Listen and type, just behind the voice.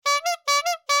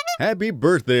Happy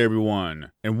birthday,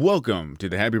 everyone, and welcome to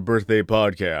the Happy Birthday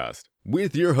Podcast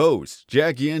with your hosts,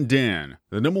 Jackie and Dan,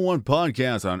 the #1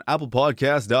 podcast on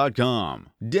ApplePodcast.com,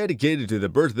 dedicated to the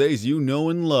birthdays you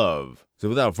know and love. So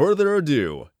without further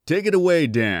ado, take it away,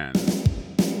 Dan.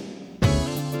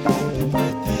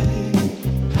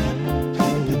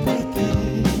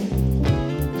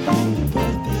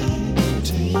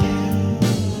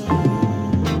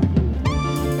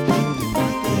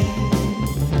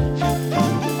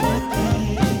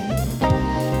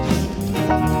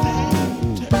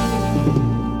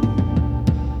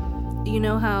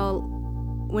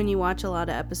 When you watch a lot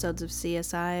of episodes of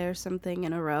CSI or something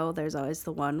in a row, there's always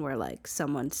the one where like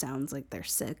someone sounds like they're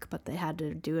sick, but they had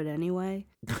to do it anyway.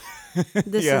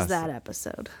 This is that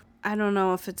episode. I don't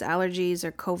know if it's allergies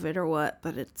or COVID or what,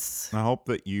 but it's... I hope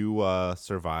that you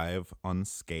survive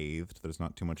unscathed. There's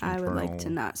not too much internal... I would like to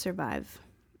not survive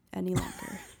any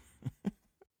longer.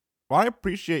 Well, I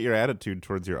appreciate your attitude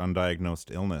towards your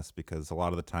undiagnosed illness, because a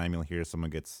lot of the time you'll hear someone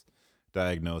gets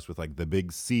diagnosed with like the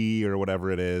big C or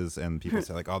whatever it is, and people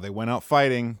say like, oh, they went out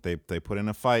fighting, they put in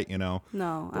a fight, you know.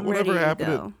 No, I'm ready to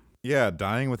go.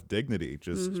 Dying with dignity.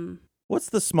 Just What's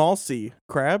the small C?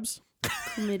 Crabs?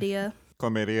 Chlamydia,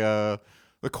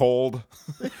 the cold.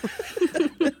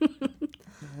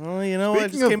 Well, you know, I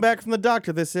just came back from the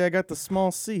doctor. They say I got the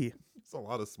small C. It's a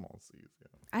lot of small C's. Yeah.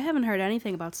 I haven't heard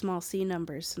anything about small C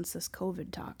numbers since this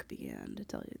COVID talk began, to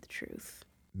tell you the truth.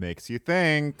 Makes you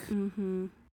think.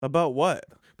 About what?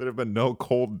 There have been no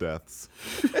cold deaths.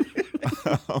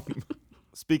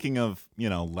 Speaking of,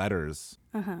 letters,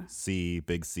 C,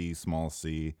 big C, small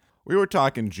C. We were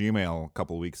talking Gmail a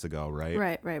couple weeks ago, right?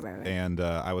 Right. And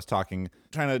I was trying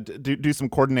to do some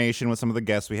coordination with some of the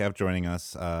guests we have joining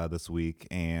us this week.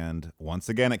 And once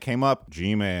again, it came up,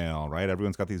 Gmail, right?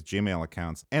 Everyone's got these Gmail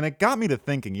accounts. And it got me to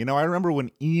thinking, I remember when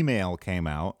email came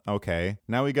out. Okay,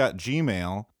 now we got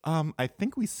Gmail. I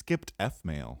think we skipped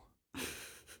Fmail.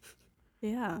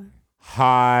 Yeah.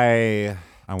 Hi.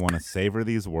 I want to savor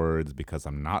these words because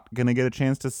I'm not going to get a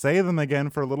chance to say them again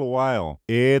for a little while.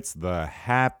 It's the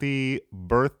Happy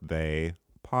Birthday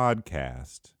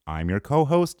Podcast. I'm your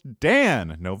co-host,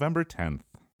 Dan, November 10th.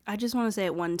 I just want to say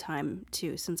it one time,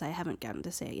 too, since I haven't gotten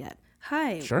to say it yet.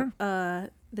 Hi. Sure.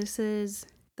 This is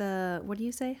what do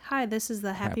you say? Hi, this is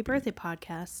the Happy Birthday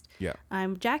Podcast. Yeah.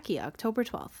 I'm Jackie, October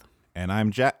 12th. And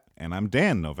I'm I'm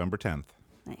Dan, November 10th.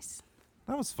 Nice.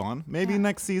 That was fun. Maybe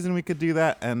next season we could do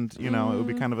that, and, it would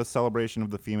be kind of a celebration of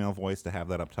the female voice to have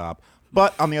that up top.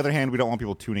 But on the other hand, we don't want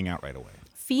people tuning out right away.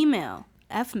 Female.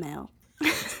 F-mail.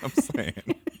 I'm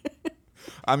saying.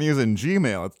 I'm using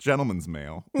Gmail. It's gentleman's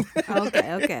mail.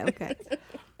 Okay.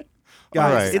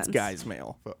 Guys, right. It's guys'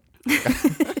 mail.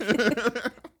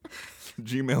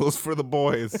 Gmail is for the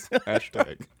boys.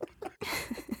 Hashtag.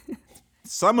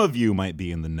 Some of you might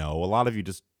be in the know. A lot of you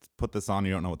just put this on,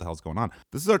 you don't know what the hell's going on.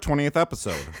 This is our 20th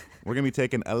episode. We're going to be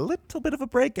taking a little bit of a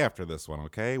break after this one,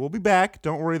 okay? We'll be back.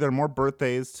 Don't worry, there are more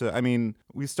birthdays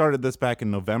we started this back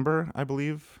in November, I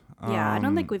believe. Yeah, I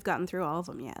don't think we've gotten through all of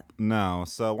them yet. No,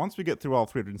 so once we get through all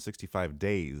 365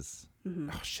 days,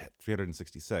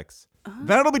 366,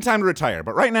 then it'll be time to retire.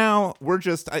 But right now, we're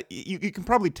just, you can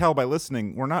probably tell by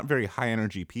listening, we're not very high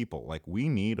energy people. Like, we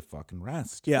need a fucking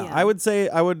rest. Yeah, I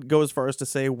would go as far as to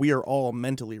say we are all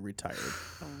mentally retired.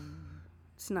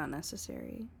 It's not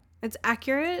necessary. It's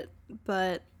accurate,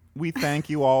 but... We thank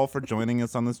you all for joining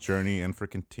us on this journey and for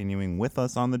continuing with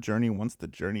us on the journey once the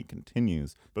journey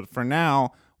continues. But for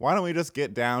now, why don't we just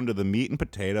get down to the meat and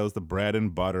potatoes, the bread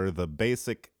and butter, the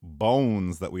basic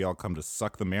bones that we all come to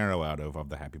suck the marrow out of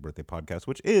the Happy Birthday Podcast,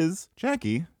 which is,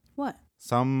 Jackie. What?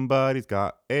 Somebody's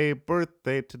got a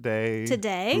birthday today.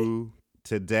 Today? Ooh,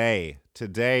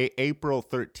 Today, April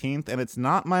 13th, and it's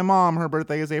not my mom. Her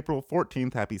birthday is April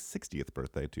 14th. Happy 60th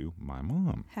birthday to my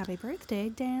mom. Happy birthday,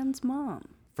 Dan's mom.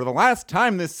 For the last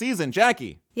time this season,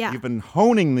 Jackie, you've been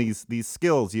honing these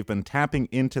skills. You've been tapping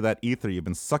into that ether. You've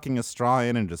been sucking a straw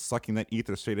in and just sucking that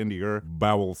ether straight into your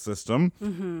bowel system.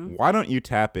 Why don't you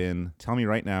tap in? Tell me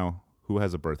right now who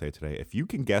has a birthday today. If you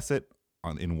can guess it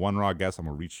in one raw guess, I'm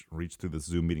going to reach through this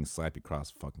Zoom meeting, slap you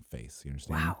across the fucking face. You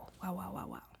understand?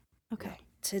 Wow. Okay.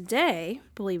 Today,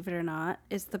 believe it or not,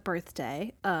 is the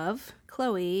birthday of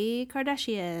Khloe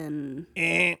Kardashian.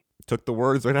 Took the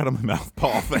words right out of my mouth,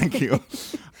 Paul. Thank you.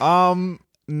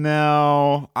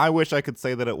 No, I wish I could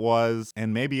say that it was,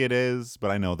 and maybe it is,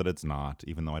 but I know that it's not,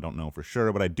 even though I don't know for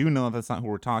sure, but I do know that's not who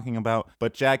we're talking about.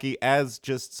 But Jackie, as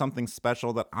just something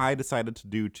special that I decided to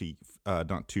do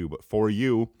but for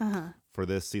you, for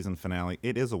this season finale,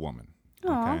 it is a woman.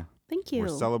 Aw, okay? Thank you. We're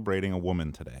celebrating a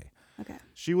woman today. Okay.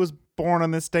 She was born on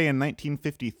this day in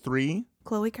 1953.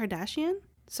 Khloe Kardashian?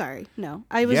 Sorry, no.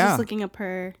 I was just looking up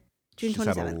her June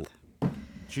 27th.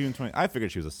 June 20th. I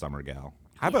figured she was a summer gal.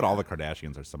 I bet all the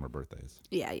Kardashians are summer birthdays.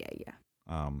 Yeah.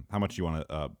 How much do you want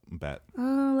to bet?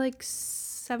 Like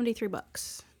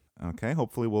 $73. Okay,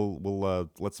 hopefully we'll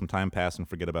let some time pass and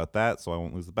forget about that, so I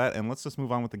won't lose the bet. And let's just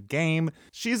move on with the game.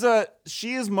 She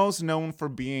is most known for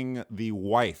being the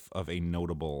wife of a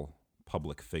notable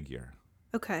public figure.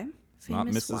 Okay,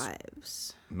 famous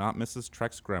wives. Not Mrs.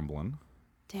 Trex Gremlin.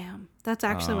 Damn, that's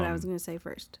actually what I was going to say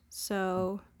first.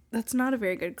 So that's not a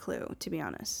very good clue, to be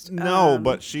honest. No,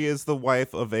 but she is the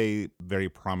wife of a very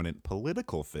prominent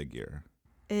political figure.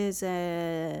 Is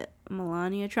it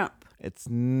Melania Trump? It's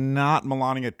not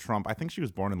Melania Trump. I think she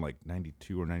was born in like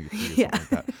 92 or 93 or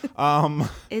something like that.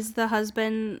 Is the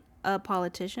husband a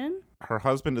politician? Her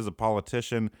husband is a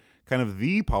politician, kind of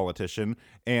the politician,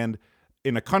 and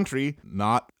in a country,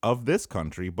 not of this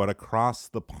country, but across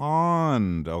the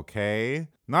pond, okay?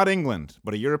 Not England,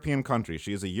 but a European country.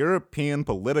 She is a European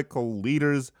political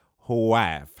leader's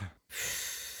wife.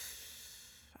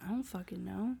 I don't fucking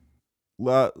know.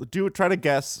 Try to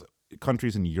guess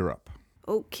countries in Europe.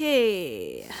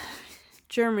 Okay.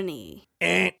 Germany.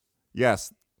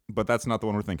 Yes, but that's not the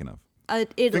one we're thinking of.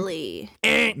 Italy.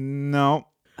 No.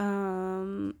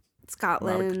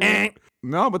 Scotland.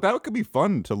 No, but that could be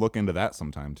fun to look into that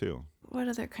sometime too. What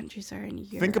other countries are in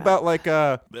Europe? Think about like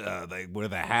they wear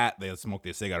the hat, they smoke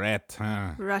their cigarette.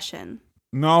 Russian.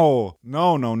 No. They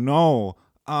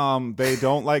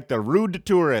don't like they're rude to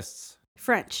tourists.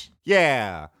 French.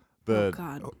 Yeah. Oh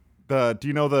God. Do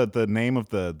you know the name of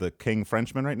the king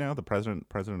Frenchman right now? The president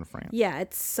of France? Yeah,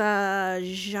 it's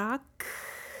Jacques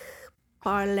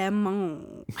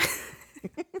Parlement.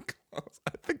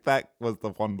 I think that was the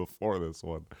one before this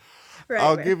one. Right,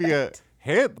 I'll give you a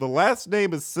hint. The last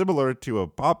name is similar to a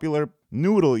popular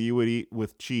noodle you would eat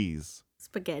with cheese.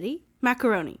 Spaghetti?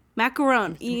 Macaroni.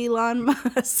 Macaron. Elon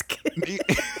Musk.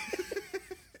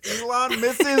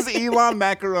 Mrs. Elon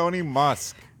Macaroni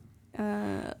Musk.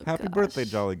 Happy birthday,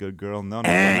 jolly good girl. No,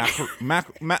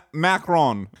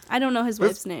 Macron. I don't know his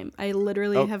wife's name. I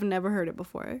literally have never heard it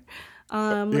before.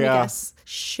 Let me guess.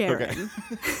 Sharon. Okay.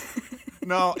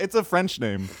 No, it's a French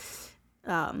name.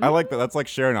 I like that. That's like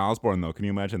Sharon Osbourne, though. Can you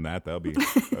imagine that? That'd be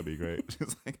great.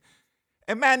 It's like,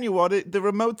 Emmanuel, the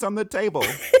remote's on the table.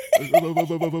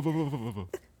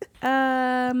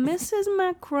 Mrs.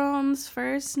 Macron's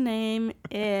first name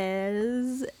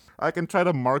is... I can try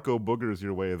to Marco Boogers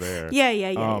your way there. Yeah.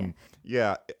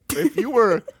 Yeah. If you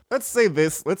were, let's say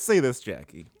this,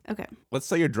 Jackie. Okay. Let's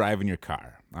say you're driving your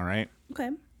car, all right? Okay.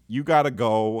 You got to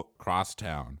go cross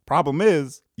town. Problem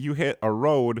is, you hit a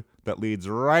road that leads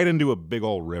right into a big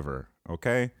old river,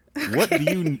 okay? What do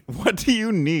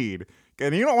you need?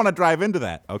 And you don't want to drive into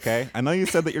that, okay? I know you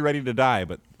said that you're ready to die,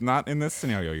 but not in this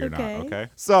scenario, you're not, okay?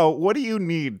 So what do you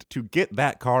need to get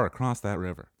that car across that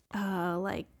river?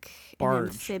 Like barge. An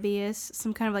amphibious,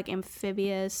 some kind of like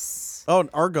amphibious. Oh, an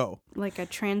Argo. Like a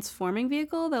transforming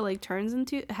vehicle that like turns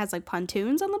into, has like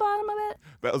pontoons on the bottom of it.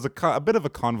 That was a bit of a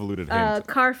convoluted hint.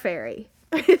 Car ferry.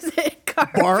 Is it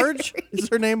car Barge? ferry? Is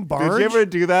her name Barge? Did you ever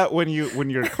do that when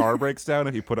your car breaks down?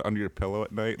 If you put it under your pillow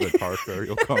at night, the car ferry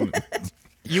will come.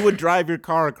 You would drive your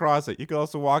car across it. You could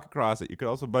also walk across it. You could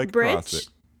also bike across it.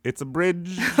 It's a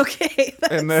bridge. Okay.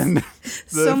 And then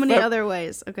so many other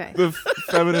ways. Okay. The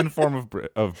feminine form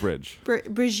of bridge.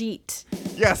 Brigitte.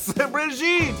 Yes,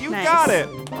 Brigitte. You Nice. got it.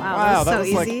 Wow, that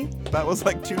was so easy. That was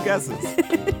like 2 guesses.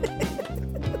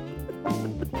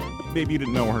 Maybe you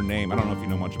didn't know her name. I don't know if you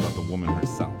know much about the woman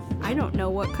herself. I don't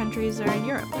know what countries are in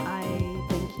Europe. I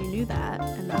think you knew that,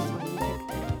 and that's why you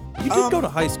picked it. You did go to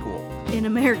high school. In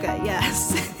America,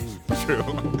 yes. True.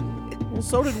 Well,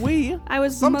 so did we. I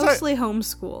was mostly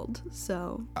homeschooled,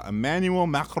 so. Emmanuel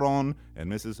Macron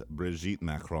and Mrs. Brigitte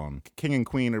Macron. King and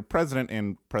Queen, or president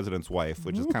and president's wife,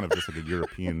 which is kind of just like a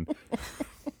European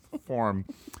form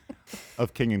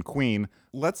of king and queen.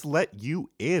 Let's let you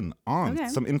in on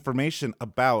some information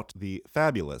about the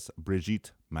fabulous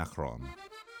Brigitte Macron.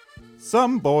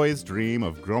 Some boys dream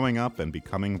of growing up and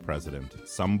becoming president.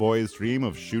 Some boys dream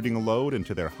of shooting a load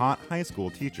into their hot high school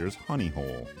teacher's honey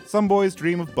hole. Some boys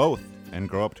dream of both and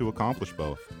grow up to accomplish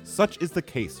both. Such is the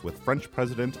case with French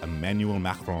President Emmanuel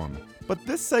Macron. But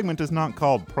this segment is not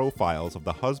called Profiles of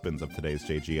the Husbands of Today's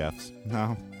JGFs.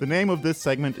 No, the name of this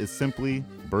segment is simply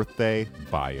Birthday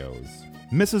Bios.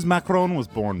 Mrs. Macron was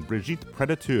born Brigitte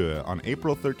Prédateur on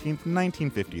April 13,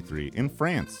 1953, in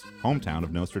France, hometown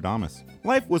of Nostradamus.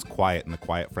 Life was quiet in the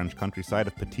quiet French countryside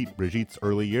of Petite Brigitte's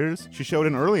early years. She showed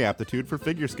an early aptitude for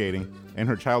figure skating, and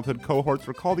her childhood cohorts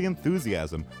recall the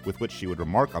enthusiasm with which she would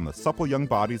remark on the supple young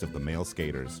bodies of the male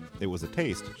skaters. It was a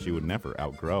taste she would never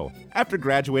outgrow. After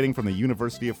graduating from the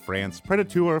University of France,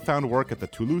 Prédateur found work at the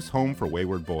Toulouse Home for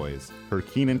Wayward Boys. Her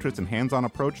keen interest and hands-on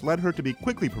approach led her to be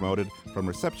quickly promoted from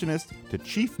receptionist to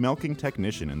chief milking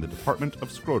technician in the Department of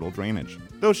Scrotal Drainage.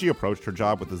 Though she approached her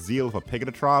job with the zeal of a pig at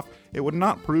a trough, it would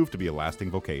not prove to be a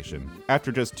lasting vocation.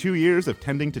 After just 2 years of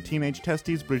tending to teenage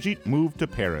testes, Brigitte moved to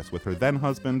Paris with her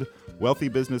then-husband, wealthy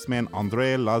businessman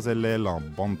André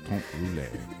Lazelle-Bontemps Roulet.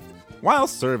 While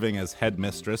serving as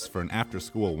headmistress for an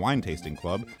after-school wine tasting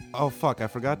club, I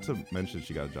forgot to mention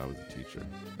she got a job as a teacher.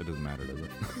 It doesn't matter, does it?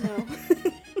 No.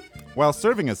 While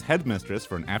serving as headmistress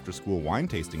for an after-school wine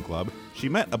tasting club, she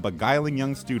met a beguiling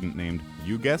young student named,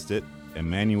 you guessed it,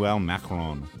 Emmanuel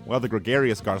Macron. While the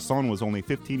gregarious garçon was only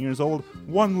 15 years old,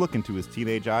 one look into his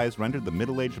teenage eyes rendered the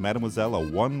middle-aged mademoiselle a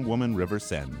one-woman river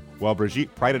Seine. While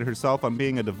Brigitte prided herself on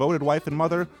being a devoted wife and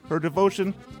mother, her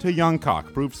devotion to young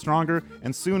cock proved stronger,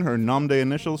 and soon her nom de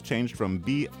initials changed from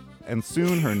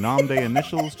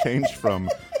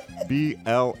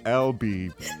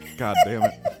BLLB. God damn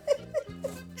it.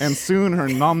 And soon her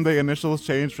nom de initials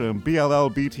changed from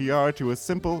BLLBTR to a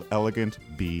simple, elegant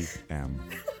BM.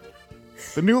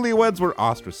 The newlyweds were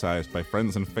ostracized by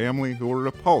friends and family who were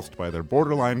repulsed by their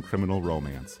borderline criminal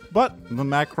romance. But the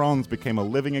Macrons became a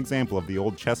living example of the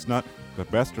old chestnut, the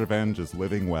best revenge is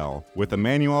living well, with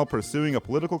Emmanuel pursuing a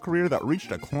political career that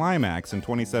reached a climax in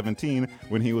 2017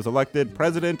 when he was elected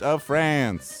President of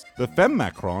France. The Femme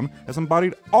Macron has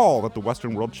embodied all that the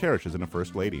Western world cherishes in a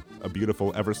First Lady. A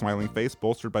beautiful, ever-smiling face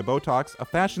bolstered by Botox, a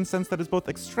fashion sense that is both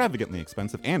extravagantly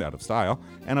expensive and out of style,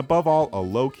 and above all, a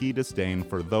low-key disdain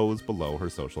for those below her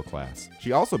social class.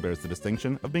 She also bears the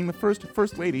distinction of being the first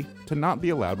First Lady to not be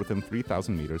allowed within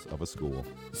 3,000 meters of a school.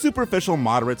 Superficial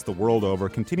moderates the world over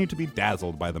continue to be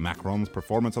dazzled by the Macron's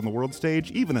performance on the world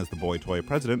stage, even as the boy toy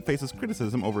president faces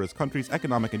criticism over his country's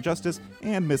economic injustice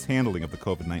and mishandling of the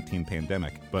COVID-19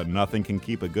 pandemic. But nothing can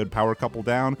keep a good power couple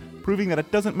down, proving that it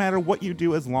doesn't matter what you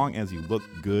do as long as you look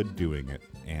good doing it.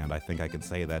 And I think I can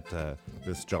say that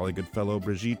this jolly good fellow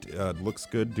Brigitte looks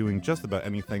good doing just about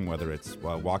anything, whether it's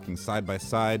walking side by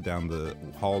side down the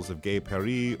halls of Gay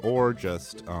Paris or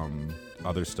just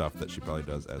other stuff that she probably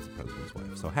does as the president's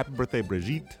wife. So happy birthday,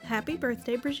 Brigitte. Happy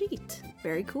birthday, Brigitte.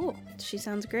 Very cool. She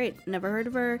sounds great. Never heard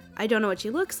of her. I don't know what she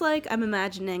looks like. I'm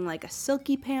imagining like a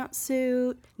silky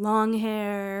pantsuit, long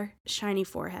hair, shiny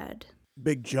forehead.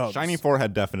 Big jugs. Shiny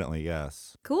forehead, definitely,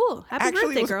 yes. Cool. Happy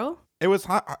birthday, girl. It was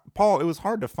Paul, it was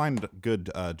hard to find good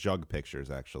jug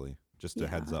pictures, actually. Just a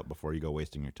heads up before you go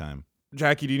wasting your time.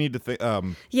 Jackie, do you need to think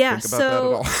about that at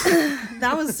all?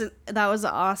 that was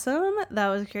awesome. That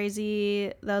was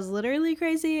crazy. That was literally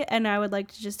crazy. And I would like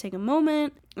to just take a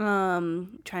moment,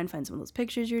 try and find some of those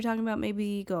pictures you were talking about.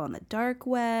 Maybe go on the dark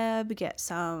web, get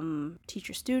some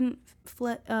teacher-student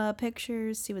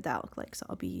pictures, see what that look like. So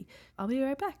I'll be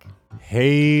right back.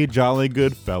 Hey, jolly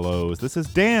good fellows. This is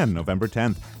Dan, November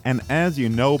 10th. And as you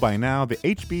know by now, the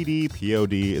HBD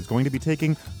POD is going to be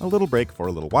taking a little break for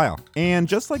a little while. And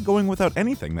just like going without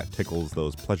anything that tickles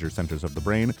those pleasure centers of the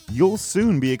brain, you'll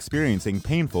soon be experiencing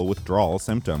painful withdrawal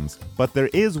symptoms. But there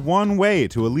is one way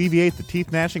to alleviate the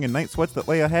teeth gnashing and night sweats that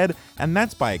lay ahead, and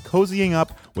that's by cozying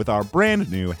up with our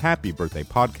brand new Happy Birthday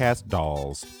Podcast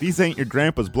dolls. These ain't your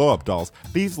grandpa's blow-up dolls.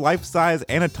 These life-size,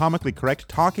 anatomically correct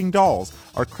talking dolls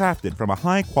are crafted from a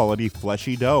high-quality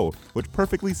fleshy dough, which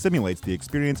perfectly simulates the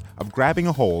experience of grabbing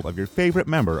a hold of your favorite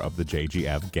member of the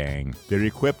JGF gang. They're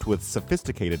equipped with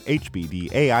sophisticated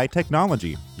HBD AI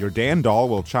technology. Your Dan doll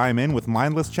will chime in with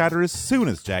mindless chatter as soon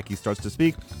as Jackie starts to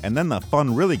speak, and then the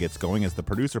fun really gets going as the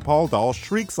producer Paul doll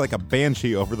shrieks like a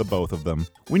banshee over the both of them.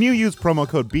 When you use promo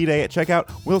code BDAY at checkout,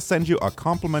 we'll send you a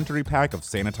complimentary pack of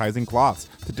sanitizing cloths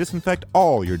to disinfect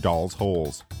all your doll's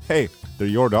holes. Hey, they're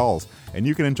your dolls, and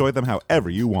you can enjoy them however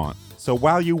you want. So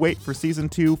while you wait for Season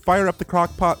 2, fire up the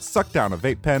crock pot, suck down a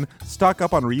vape pen, stock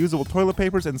up on reusable toilet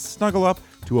papers, and snuggle up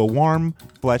to a warm,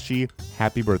 fleshy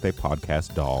Happy Birthday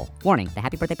Podcast doll. Warning, the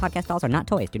Happy Birthday Podcast dolls are not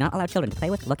toys. Do not allow children to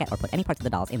play with, look at, or put any parts of the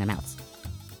dolls in their mouths.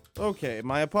 Okay,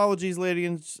 my apologies,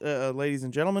 ladies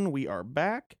and gentlemen. We are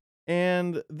back.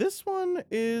 And this one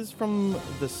is from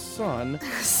The Sun.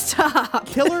 Stop.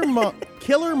 Killer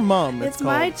Mum. It's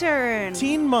my turn.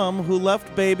 Teen mom who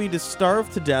left baby to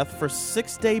starve to death for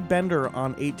 6-day bender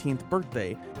on 18th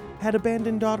birthday had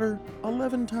abandoned daughter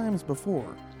 11 times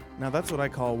before. Now that's what I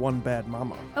call one bad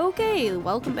mama. Okay,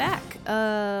 welcome back.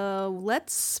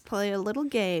 Let's play a little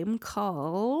game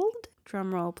called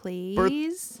drumroll,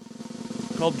 please.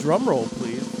 Called drumroll,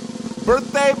 please.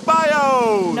 Birthday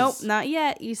bios! Nope, not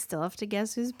yet. You still have to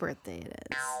guess whose birthday it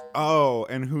is. Oh,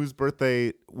 and whose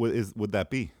birthday would that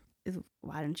be?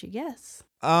 Why don't you guess?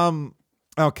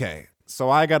 Okay. So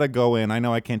I gotta go in. I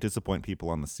know I can't disappoint people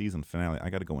on the season finale.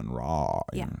 I gotta go in raw.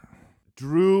 Yeah.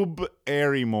 Drew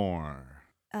Barrymore.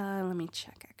 Let me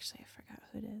check, actually. I forgot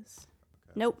who it is.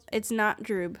 Nope, it's not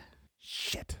Droob.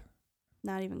 Shit.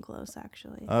 Not even close,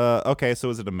 actually. Okay, so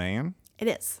is it a man? It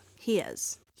is. He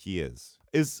is. He is.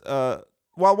 Well,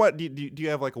 what do you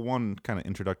have like one kind of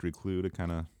introductory clue to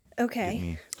kind of get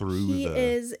me through He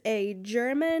is a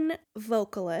German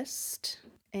vocalist,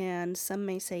 and some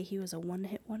may say he was a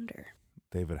one-hit wonder.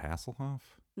 David Hasselhoff?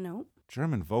 Nope.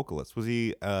 German vocalist. Was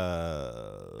he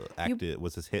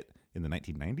was his hit in the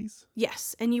 1990s?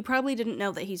 Yes, and you probably didn't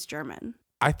know that he's German.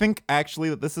 I think actually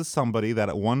that this is somebody that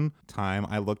at one time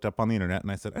I looked up on the internet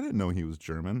and I said, I didn't know he was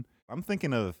German. I'm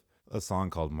thinking of a song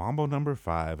called Mambo No.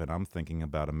 5, and I'm thinking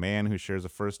about a man who shares a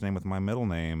first name with my middle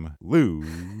name,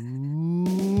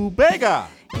 Lou Bega.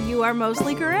 You are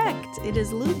mostly correct. It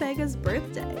is Lou Bega's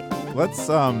birthday.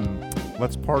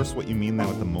 Let's parse what you mean then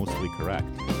with the mostly correct.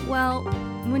 Well,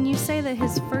 when you say that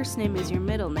his first name is your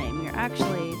middle name, you're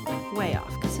actually way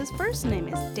off, because his first name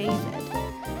is David,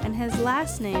 and his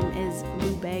last name is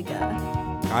Lou Bega.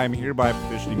 I am hereby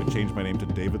petitioning to change my name to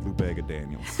David Lou Bega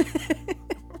Daniels.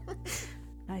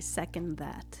 I second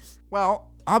that.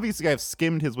 Well, obviously I've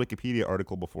skimmed his Wikipedia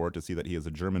article before to see that he is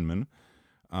a German man,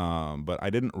 but I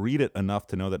didn't read it enough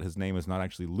to know that his name is not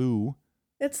actually Lou.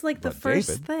 It's like the first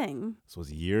David. thing. This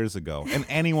was years ago, and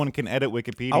anyone can edit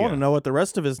Wikipedia. I want to know what the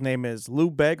rest of his name is.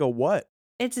 Lou Bega what?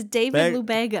 It's David Lou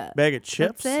Bega. Bag of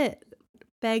chips? That's it.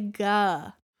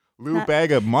 Bega. Lou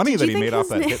Bega money that he made off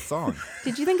that name... hit song.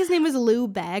 Did you think his name was Lou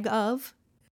Bag of?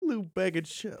 Lou Bega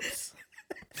chips.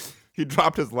 He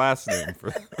dropped his last name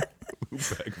for Lou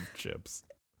Bag of chips.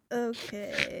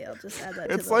 Okay, I'll just add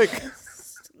that it's to the like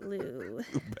list. Lou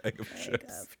Bag of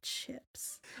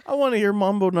chips. I want to hear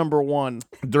Mambo No. 1.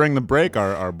 During the break,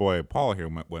 our boy Paul here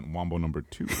went Mambo No.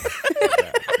 2.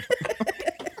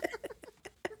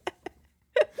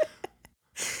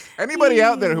 Anybody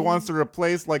out there who wants to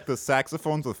replace like the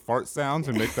saxophones with fart sounds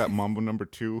and make that Mambo No.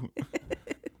 2?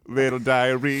 Little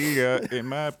diarrhea in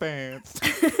my pants.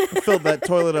 Filled that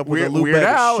toilet up with a Lou Weird Bega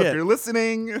Al, shit. if you're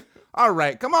listening. All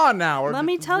right, come on now. Let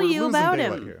me tell you about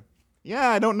him. Here. Yeah,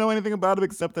 I don't know anything about him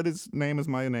except that his name is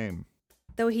my name.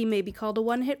 Though he may be called a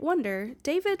one-hit wonder,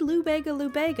 David Lou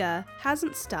Bega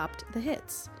hasn't stopped the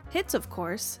hits. Hits, of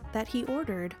course, that he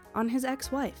ordered on his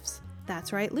ex-wives.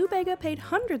 That's right, Lou Bega paid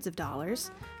hundreds of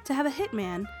dollars to have a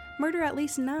hitman murder at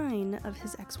least 9 of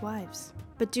his ex-wives.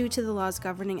 But due to the laws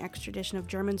governing extradition of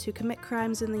Germans who commit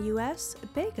crimes in the U.S.,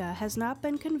 Bega has not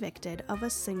been convicted of a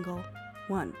single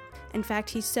one. In fact,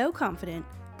 he's so confident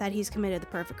that he's committed the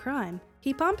perfect crime,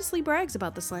 he pompously brags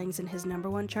about the slayings in his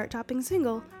 #1 chart-topping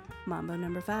single, Mambo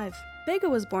No. 5. Bega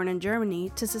was born in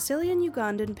Germany to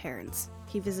Sicilian-Ugandan parents.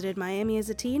 He visited Miami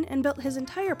as a teen and built his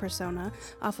entire persona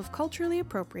off of culturally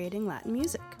appropriating Latin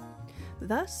music.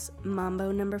 Thus,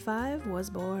 Mambo No. 5 was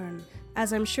born.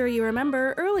 As I'm sure you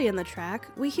remember, early in the track,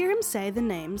 we hear him say the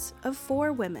names of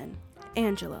 4 women: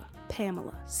 Angela,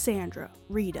 Pamela, Sandra,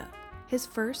 Rita, his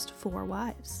first 4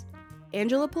 wives.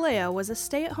 Angela Puleo was a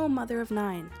stay-at-home mother of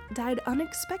 9, died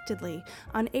unexpectedly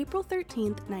on April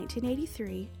 13,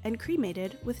 1983, and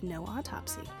cremated with no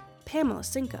autopsy. Pamela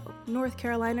Cinco, North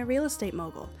Carolina real estate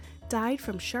mogul, died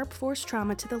from sharp force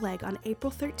trauma to the leg on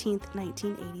April 13,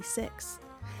 1986.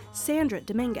 Sandra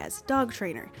Dominguez, dog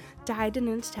trainer, died in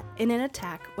an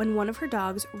attack when one of her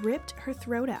dogs ripped her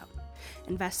throat out.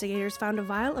 Investigators found a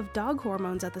vial of dog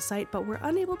hormones at the site but were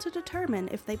unable to determine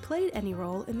if they played any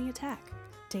role in the attack.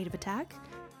 Date of attack,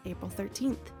 April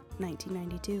 13th,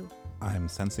 1992. I'm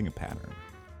sensing a pattern.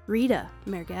 Rita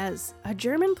Merguez, a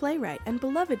German playwright and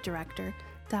beloved director,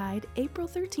 died April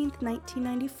 13th,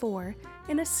 1994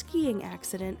 in a skiing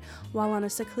accident while on a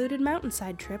secluded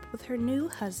mountainside trip with her new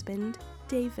husband,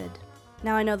 David.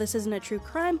 Now, I know this isn't a true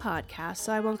crime podcast,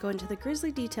 so I won't go into the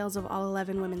grisly details of all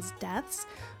 11 women's deaths,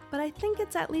 but I think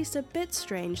it's at least a bit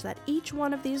strange that each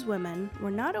one of these women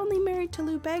were not only married to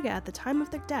Lou Bega at the time of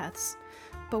their deaths,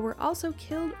 but were also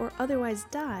killed or otherwise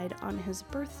died on his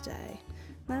birthday.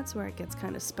 That's where it gets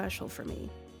kind of special for me.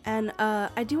 And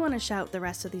I do want to shout the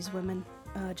rest of these women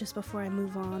just before I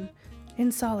move on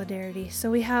in solidarity. So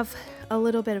we have a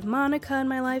little bit of Monica in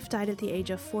my life, died at the age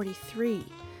of 43.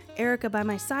 Erica by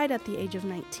my side at the age of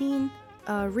 19.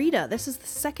 Rita. This is the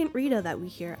second Rita that we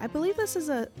hear. I believe this is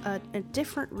a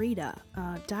different Rita.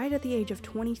 Died at the age of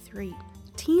 23.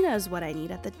 Tina is what I need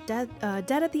at the dead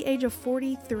at the age of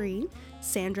 43.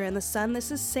 Sandra and the Sun.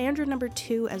 This is Sandra number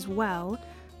 2 as well.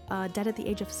 Dead at the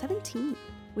age of 17.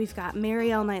 We've got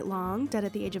Mary All Night Long, dead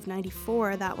at the age of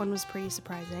 94. That one was pretty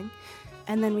surprising.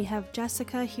 And then we have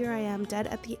Jessica, Here I Am, dead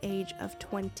at the age of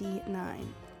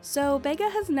 29. So Bega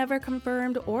has never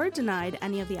confirmed or denied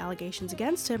any of the allegations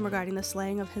against him regarding the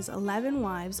slaying of his 11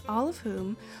 wives, all of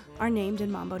whom are named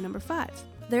in Mambo number 5.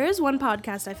 There is one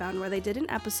podcast I found where they did an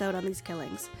episode on these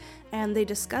killings, and they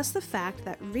discussed the fact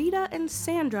that Rita and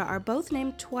Sandra are both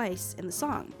named twice in the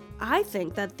song. I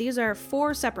think that these are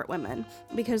 4 separate women,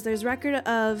 because there's record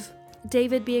of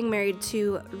David being married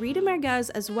to Rita Merguez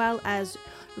as well as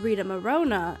Rita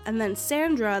Morona, and then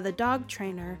Sandra, the dog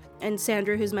trainer, and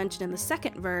Sandra, who's mentioned in the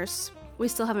second verse. We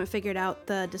still haven't figured out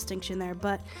the distinction there,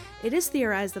 but it is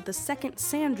theorized that the second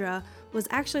Sandra was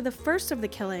actually the first of the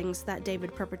killings that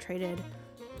David perpetrated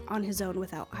on his own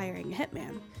without hiring a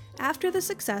hitman. After the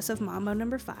success of Mambo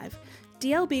number 5,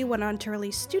 DLB went on to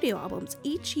release studio albums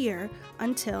each year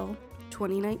until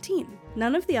 2019.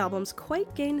 None of the albums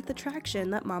quite gained the traction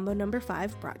that Mambo number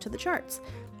 5 brought to the charts,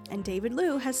 and David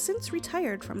Liu has since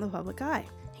retired from the public eye.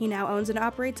 He now owns and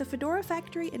operates a fedora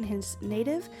factory in his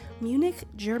native Munich,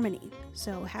 Germany.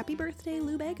 So happy birthday,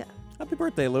 Lou Bega. Happy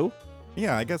birthday, Lou.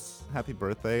 Yeah, I guess happy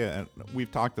birthday. We've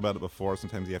talked about it before.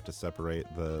 Sometimes you have to separate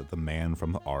the man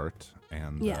from the art.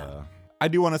 And I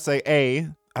do want to say, A,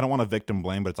 I don't want to victim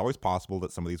blame, but it's always possible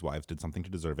that some of these wives did something to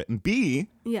deserve it. And B,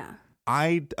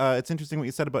 it's interesting what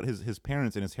you said about his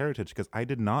parents and his heritage, because I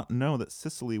did not know that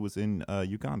Sicily was in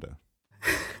Uganda.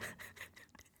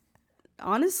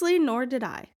 Honestly, nor did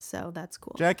I. So that's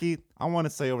cool. Jackie, I want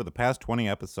to say over the past 20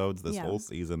 episodes this whole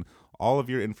season, all of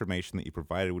your information that you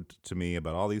provided to me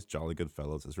about all these jolly good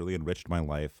fellows has really enriched my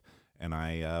life. And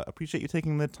I appreciate you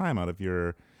taking the time out of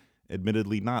your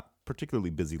admittedly not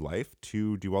particularly busy life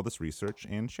to do all this research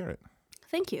and share it.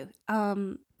 Thank you.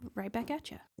 Right back at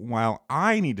you. While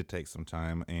I need to take some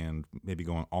time and maybe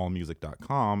go on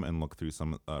allmusic.com and look through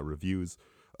some reviews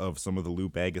of some of the Lou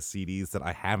Bega CDs that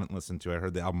I haven't listened to. I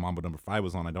heard the album Mambo number 5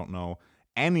 was on. I don't know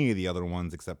any of the other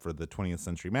ones except for the 20th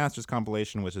Century Masters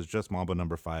compilation, which is just Mambo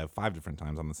number 5 different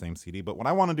times on the same CD. But what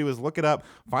I want to do is look it up,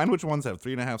 find which ones have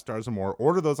 3.5 stars or more,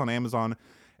 order those on Amazon,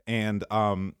 and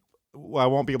I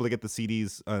won't be able to get the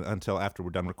CDs until after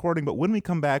we're done recording. But when we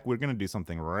come back, we're going to do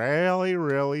something really,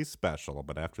 really special.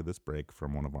 But after this break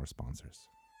from one of our sponsors.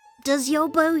 Does your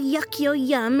beau yuck your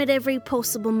yum at every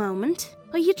possible moment?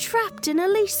 Are you trapped in a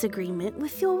lease agreement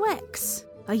with your ex?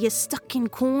 Are you stuck in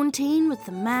quarantine with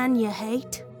the man you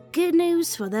hate? Good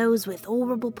news for those with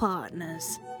horrible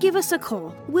partners. Give us a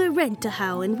call. We're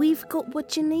Rent-A-How and we've got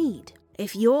what you need.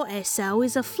 If your SO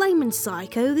is a flaming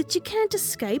psycho that you can't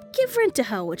escape, give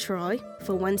Rent-A-How a try.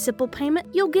 For one simple payment,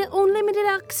 you'll get unlimited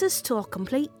access to our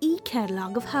complete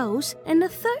e-catalogue of hoes and a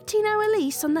 13-hour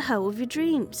lease on the hoe of your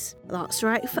dreams. That's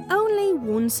right, for only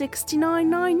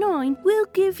 $169.99, we'll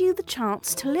give you the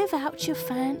chance to live out your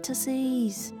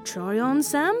fantasies. Try on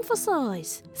Sam for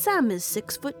size. Sam is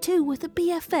 6'2" with a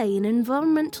BFA in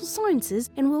environmental sciences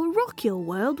and will rock your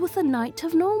world with a night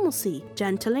of normalcy,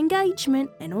 gentle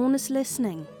engagement, and honest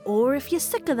listening. Or if you're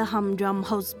sick of the humdrum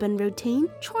husband routine,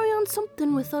 try on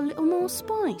something with a little more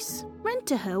spice.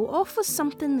 Rent-A-How offers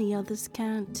something the others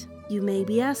can't. You may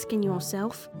be asking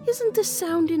yourself, isn't this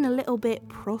sounding a little bit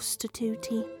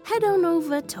prostitute-y? Head on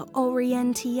over to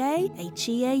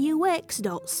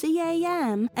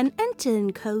orientaheaux.com and enter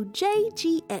in code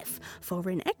JGF for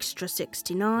an extra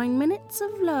 69 minutes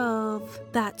of love.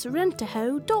 That's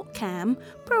rentahow.com,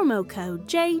 promo code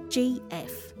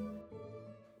JGF.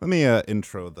 Let me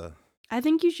intro the... I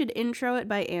think you should intro it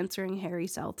by answering Harry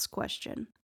South's question.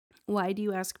 Why do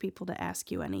you ask people to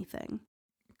ask you anything?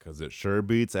 Because it sure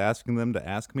beats asking them to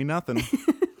ask me nothing.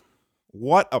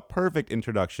 What a perfect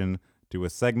introduction to a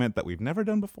segment that we've never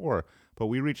done before. But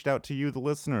we reached out to you, the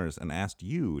listeners, and asked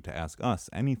you to ask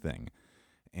us anything.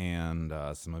 And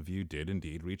some of you did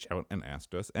indeed reach out and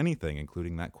asked us anything,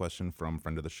 including that question from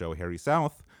friend of the show, Harry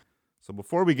South. So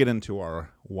before we get into our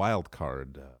wild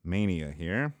card mania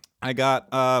here, I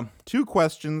got 2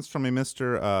 questions from a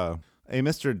Mr.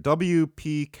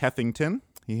 W.P. Keffington.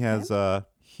 He has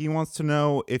he wants to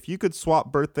know, if you could swap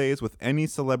birthdays with any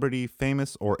celebrity,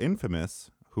 famous or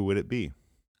infamous, who would it be?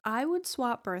 I would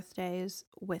swap birthdays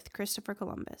with Christopher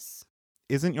Columbus.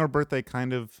 Isn't your birthday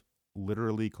kind of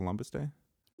literally Columbus Day?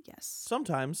 Yes.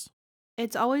 Sometimes.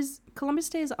 Columbus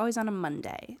Day is always on a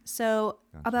Monday. So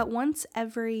about once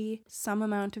every some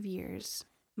amount of years,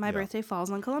 my birthday falls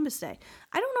on Columbus Day.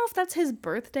 I don't know if that's his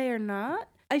birthday or not.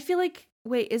 I feel like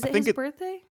Wait, is it his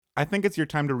birthday? I think it's your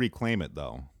time to reclaim it,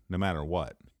 though, no matter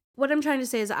what. What I'm trying to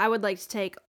say is I would like to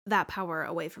take that power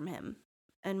away from him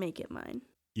and make it mine.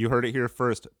 You heard it here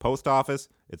first. Post office,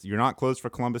 you're not closed for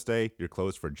Columbus Day. You're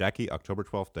closed for Jackie October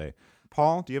 12th Day.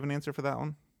 Paul, do you have an answer for that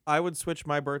one? I would switch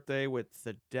my birthday with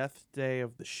the death day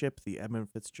of the ship, the Edmund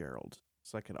Fitzgerald.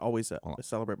 So I can always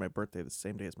celebrate my birthday the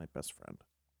same day as my best friend.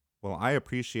 Well, I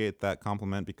appreciate that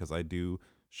compliment because I do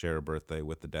share a birthday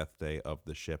with the death day of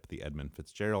the ship, the Edmund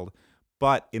Fitzgerald.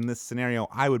 But in this scenario,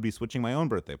 I would be switching my own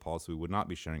birthday, Paul, so we would not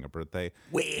be sharing a birthday.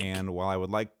 Wick. And while I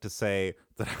would like to say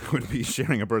that I would be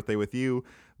sharing a birthday with you,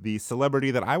 the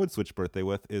celebrity that I would switch birthday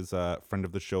with is a friend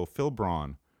of the show, Phil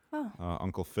Braun. Oh.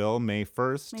 Uncle Phil, May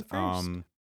 1st. May 1st.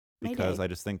 Because I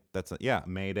just think that's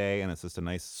May Day, and it's just a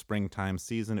nice springtime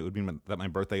season. It would mean that my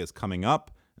birthday is coming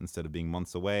up instead of being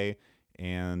months away.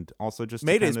 And also just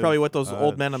May Day is probably what those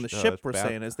old men on the ship were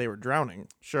saying as they were drowning.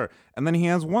 Sure. And then he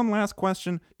has one last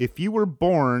question. If you were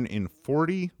born in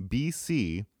 40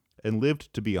 BC and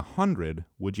lived to be 100,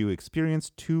 would you experience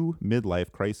 2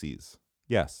 midlife crises?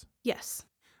 Yes. Yes.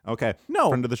 Okay. No.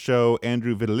 Friend of the show,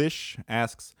 Andrew Vidalish,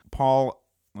 asks, Paul,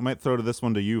 I might throw this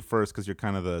one to you first because you're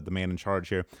kind of the man in charge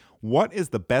here. What is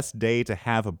the best day to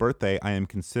have a birthday? I am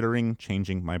considering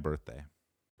changing my birthday.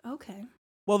 Okay.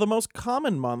 Well, the most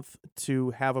common month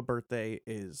to have a birthday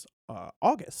is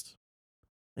August.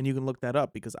 And you can look that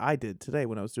up because I did today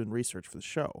when I was doing research for the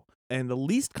show. And the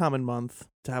least common month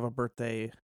to have a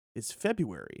birthday is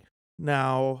February.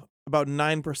 Now, about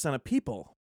 9% of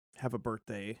people have a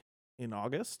birthday in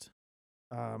August.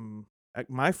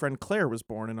 My friend Claire was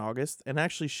born in August and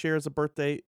actually shares a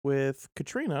birthday with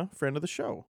Katrina, friend of the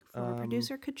show. Former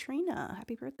producer Katrina,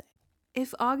 happy birthday.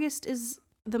 If August is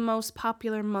the most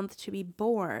popular month to be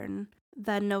born,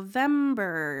 then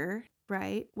November,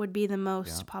 right, would be the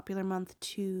most popular month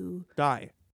to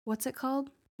die. What's it called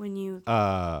when you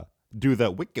do the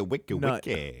wiki.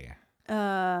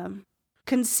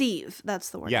 Conceive. That's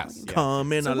the word. Yes.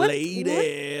 Come in a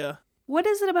lady. What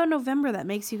is it about November that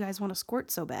makes you guys want to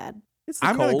squirt so bad?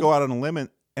 I'm going to go out on a limb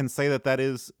and say that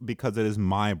is because it is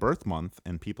my birth month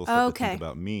and people start to think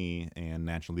about me, and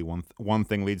naturally one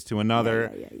thing leads to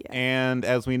another. Yeah. And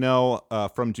as we know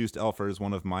from Juiced Elfers,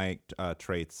 one of my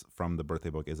traits from the birthday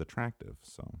book is attractive.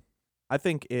 So I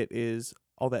think it is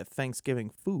all that Thanksgiving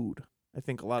food. I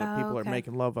think a lot of people are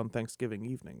making love on Thanksgiving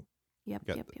evening. Yep.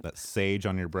 That sage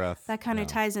on your breath. That kind of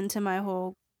ties into my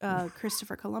whole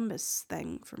Christopher Columbus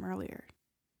thing from earlier.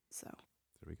 So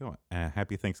there we go.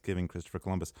 Happy Thanksgiving, Christopher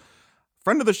Columbus.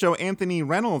 Friend of the show, Anthony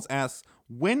Reynolds, asks,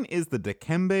 when is the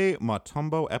Dikembe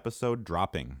Mutombo episode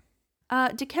dropping?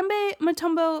 Dikembe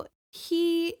Mutombo,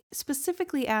 he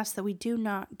specifically asked that we do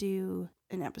not do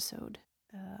an episode.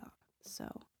 So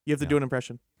you have to do an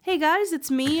impression. Hey guys,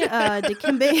 it's me,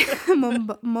 Dikembe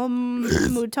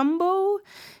Mutombo,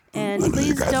 and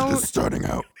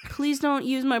please don't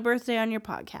use my birthday on your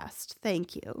podcast.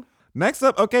 Thank you. Next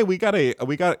up, okay, we got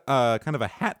kind of a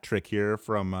hat trick here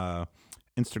from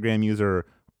Instagram user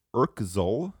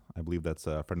Urkzol. I believe that's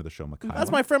a friend of the show, Mikayla.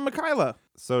 That's my friend Mikayla.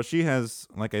 So she has,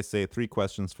 like I say, 3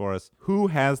 questions for us. Who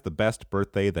has the best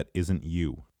birthday that isn't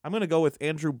you? I'm going to go with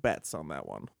Andrew Betts on that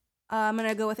one. I'm going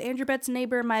to go with Andrew Betts'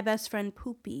 neighbor, my best friend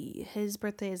Poopy. His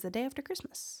birthday is the day after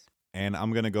Christmas. And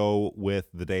I'm going to go with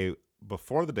the day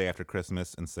before the day after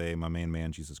Christmas and say my main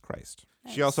man, Jesus Christ.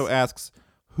 Nice. She also asks,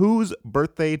 whose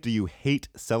birthday do you hate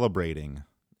celebrating?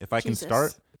 If I can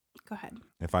start. Go ahead.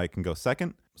 If I can go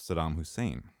second, Saddam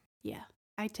Hussein. Yeah.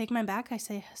 I take mine back. I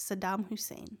say Saddam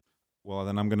Hussein. Well,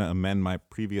 then I'm going to amend my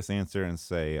previous answer and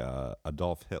say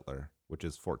Adolf Hitler, which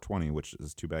is 420, which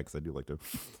is too bad because I do like to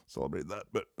celebrate that,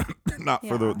 but not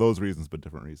for those reasons, but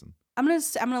different reasons. I'm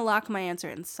gonna lock my answer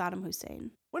in Saddam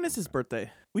Hussein. When is his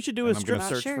birthday? We should do a strip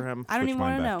search for him. I don't even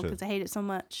want to know because I hate it so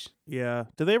much. Yeah.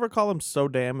 Do they ever call him so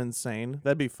damn insane?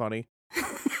 That'd be funny.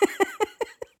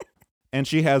 And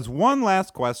she has one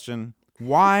last question.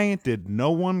 Why did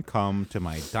no one come to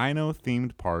my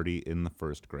dino-themed party in the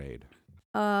 1st grade?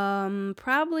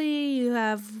 Probably you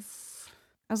have,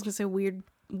 I was going to say weird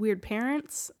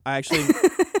parents. I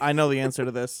know the answer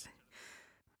to this.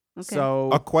 Okay. So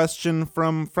a question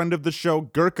from friend of the show,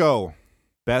 Gurko.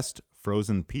 Best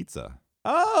frozen pizza.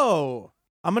 Oh,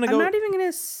 I'm not even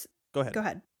going to. Go ahead. Go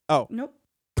ahead. Oh. Nope.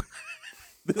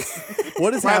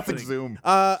 What is happening? Zoom.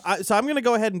 So I'm going to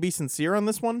go ahead and be sincere on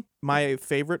this one. My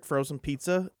favorite frozen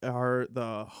pizza are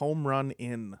the Home Run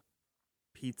Inn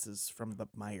pizzas from the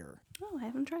Meyer. Oh, I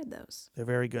haven't tried those. They're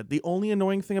very good. The only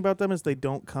annoying thing about them is they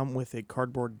don't come with a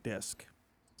cardboard disc.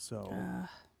 So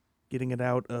getting it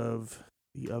out of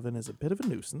the oven is a bit of a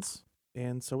nuisance,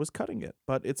 and so is cutting it.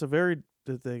 But it's a very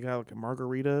They got like a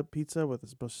margarita pizza with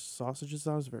a bunch of sausages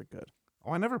on it. It was very good.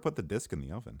 Oh, I never put the disc in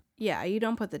the oven. Yeah, you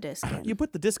don't put the disc in. You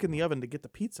put the disc in the oven to get the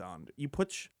pizza on.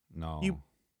 No.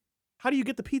 How do you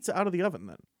get the pizza out of the oven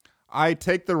then? I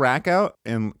take the rack out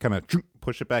and kind of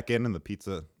push it back in, and the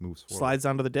pizza moves forward. Slides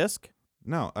onto the disc?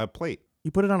 No, a plate.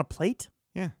 You put it on a plate?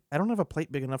 Yeah. I don't have a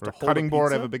plate big enough Or to a hold cutting a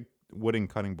board. I pizza. have a big wooden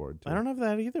cutting board, too. I don't have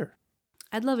that either.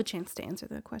 I'd love a chance to answer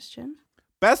that question.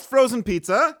 Best frozen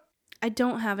pizza? I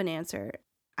don't have an answer.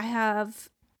 I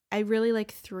really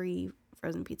like 3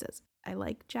 frozen pizzas. I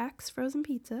like Jack's frozen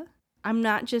pizza. I'm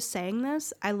not just saying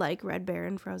this. I like Red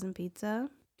Baron frozen pizza.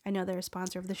 I know they're a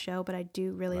sponsor of the show, but I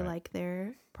do really like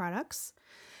their products.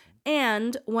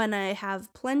 And when I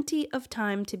have plenty of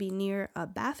time to be near a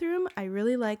bathroom, I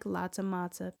really like Latza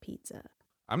Matza pizza.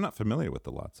 I'm not familiar with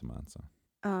the Latza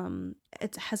Matza.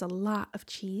 It has a lot of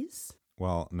cheese.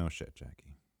 Well, no shit,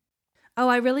 Jackie. Oh,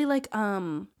 I really like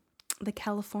the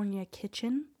California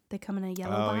Kitchen. They come in a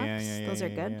yellow box. Those are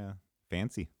good. Yeah.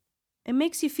 Fancy. It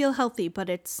makes you feel healthy, but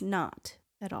it's not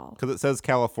at all. Because it says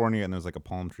California and there's like a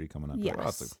palm tree coming up. Yes. Like, oh,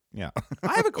 it's like, yeah.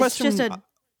 I have a question. It's just a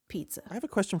pizza. I have a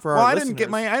question for Well, our I listeners. didn't get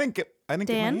my answer.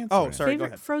 Dan? Oh, sorry, go Favorite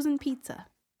ahead. frozen pizza?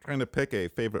 Trying to pick a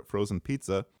favorite frozen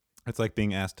pizza. It's like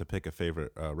being asked to pick a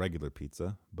favorite regular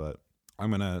pizza, but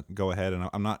I'm going to go ahead, and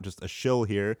I'm not just a shill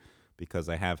here because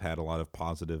I have had a lot of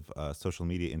positive social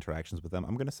media interactions with them.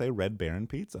 I'm going to say Red Baron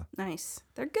Pizza. Nice.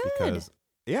 They're good. Because,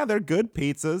 yeah, they're good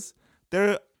pizzas.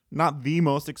 They're not the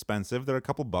most expensive. They're a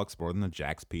couple bucks more than the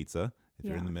Jack's Pizza if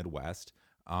you're in the Midwest.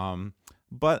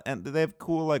 But they have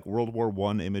cool like World War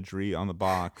I imagery on the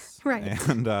box. Right.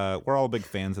 And we're all big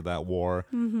fans of that war.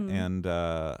 Mm-hmm. And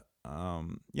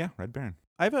yeah, Red Baron.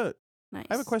 I have a Nice.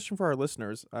 I have a question for our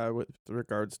listeners with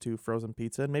regards to frozen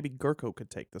pizza, and maybe Gurko could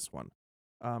take this one.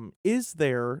 Is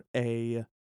there a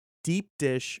deep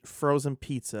dish frozen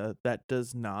pizza that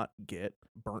does not get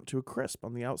burnt to a crisp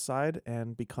on the outside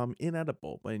and become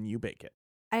inedible when you bake it?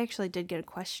 I actually did get a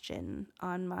question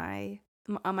on my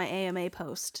AMA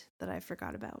post that I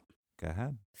forgot about. Go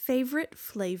ahead. Favorite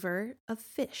flavor of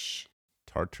fish?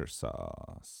 Tartar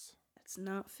sauce. That's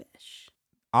not fish.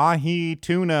 Ahi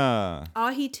tuna.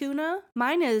 Ahi tuna?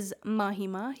 Mine is mahi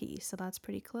mahi, so that's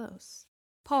pretty close.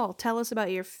 Paul, tell us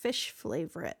about your fish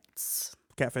favorites.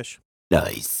 Catfish.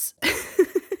 Nice.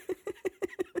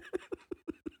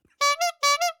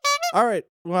 All right.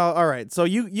 Well, all right. So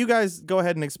you guys go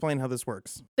ahead and explain how this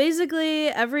works. Basically,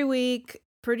 every week,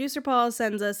 producer Paul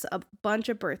sends us a bunch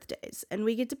of birthdays, and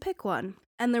we get to pick one.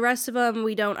 And the rest of them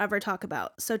we don't ever talk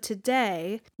about. So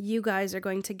today, you guys are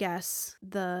going to guess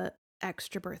the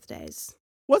extra birthdays.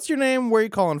 What's your name? Where are you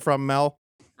calling from, Mel?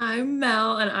 I'm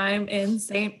Mel, and I'm in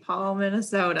St. Paul,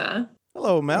 Minnesota.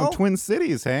 Hello, Mel. Oh, Twin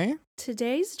Cities, hey?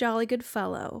 Today's Jolly Good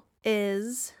Fellow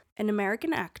is an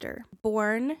American actor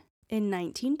born in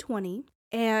 1920.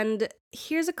 And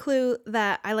here's a clue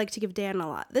that I like to give Dan a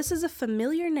lot. This is a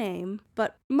familiar name,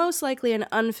 but most likely an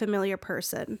unfamiliar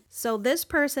person. So this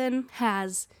person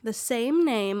has the same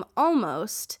name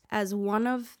almost as one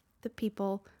of the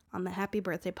people on the Happy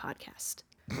Birthday podcast.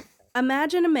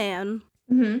 Imagine a man.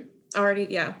 Mm-hmm. Already,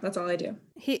 yeah, that's all I do.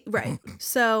 Right.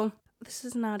 So this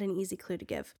is not an easy clue to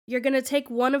give. You're going to take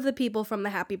one of the people from the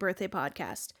Happy Birthday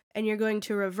podcast, and you're going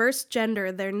to reverse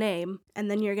gender their name,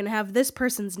 and then you're going to have this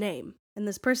person's name. And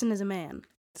this person is a man.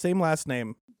 Same last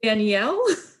name. Danielle?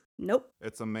 Nope.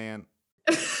 It's a man.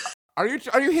 Are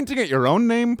you hinting at your own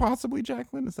name, possibly,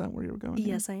 Jacqueline? Is that where you were going?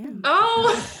 Yes, I am.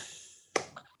 Oh,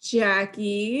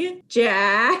 Jackie.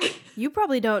 Jack. You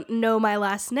probably don't know my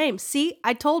last name. See,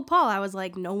 I told Paul, I was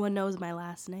like, no one knows my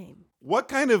last name.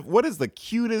 What is the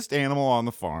cutest animal on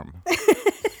the farm?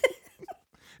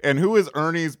 And who is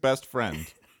Ernie's best friend?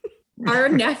 Our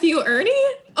nephew Ernie?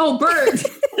 Oh, Bert.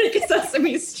 Like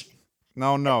Sesame Street.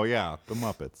 No, yeah, the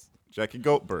Muppets. Jackie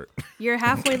Goatbert. You're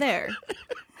halfway there.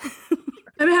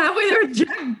 I'm halfway there with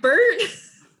Jack Bert.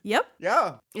 Yep.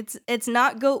 Yeah. It's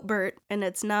not Goatbert, and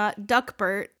it's not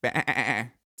Duckbert. The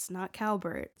It's not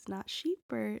Cowbert. It's not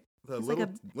Sheepbert. It's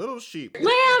little sheep.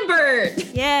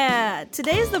 Lambert. Yeah.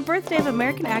 Today's the birthday of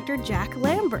American actor Jack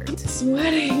Lambert.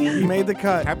 Sweating. You made the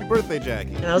cut. Happy birthday,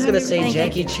 Jackie. And I was going to say Thank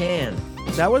Jackie Chan.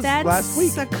 That was That's last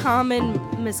week. a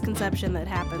common misconception that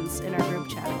happens in our group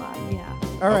chat a lot. Yeah.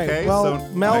 All right. Okay, well,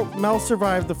 so Mel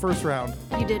survived the first round.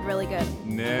 You did really good.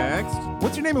 Next.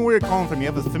 What's your name and where you're calling from? You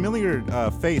have a familiar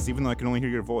face, even though I can only hear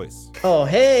your voice. Oh,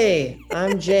 hey,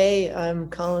 I'm Jay. I'm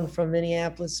calling from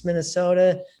Minneapolis,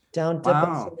 Minnesota,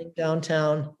 downtown.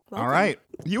 Welcome. All right.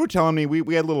 You were telling me,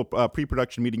 we had a little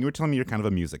pre-production meeting. You were telling me you're kind of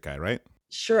a music guy, right?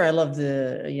 Sure, I love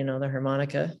the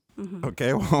harmonica. Mm-hmm.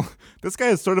 Okay, well, this guy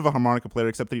is sort of a harmonica player,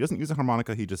 except that he doesn't use a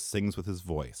harmonica, he just sings with his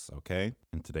voice, okay?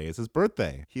 And today is his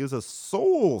birthday. He is a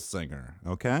soul singer,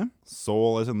 okay?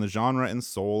 Soul as in the genre, and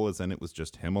soul as in it was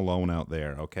just him alone out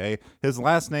there, okay? His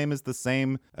last name is the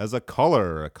same as a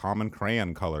color, a common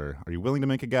crayon color. Are you willing to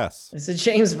make a guess? Is it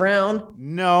James Brown?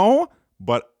 No,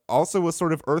 but also a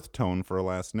sort of earth tone for a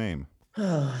last name.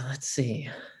 Oh, let's see.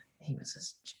 He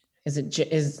was.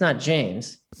 It's not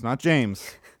James. It's not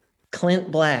James.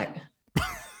 Clint Black.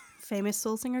 Famous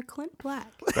soul singer Clint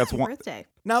Black. That's Happy one. birthday.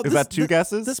 Now, Is that two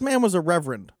guesses? This man was a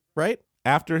reverend, right?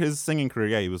 After his singing career,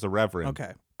 yeah, he was a reverend.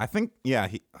 Okay. I think, yeah,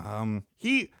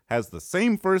 he has the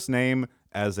same first name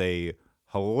as a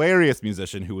hilarious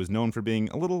musician who was known for being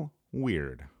a little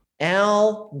weird.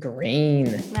 Al Green.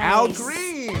 Nice. Al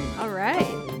Green! All right.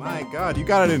 My God, you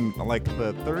got it in like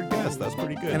the third guess. That's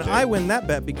pretty good. And Jay. I win that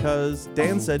bet because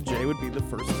Dan said Jay would be the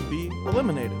first to be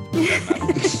eliminated.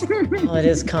 Well, it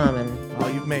is common. Oh,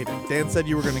 you've made it. Dan said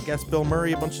you were going to guess Bill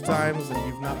Murray a bunch of times, and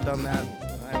you've not done that.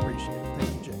 I appreciate it.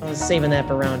 Thank you, Jay. I was saving that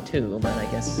for round 2, but I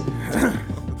guess.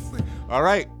 All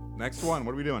right, next one.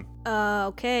 What are we doing?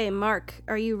 Okay, Mark,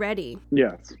 are you ready?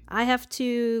 Yes. I have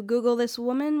to Google this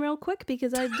woman real quick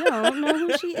because I don't know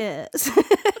who she is.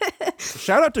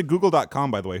 Shout out to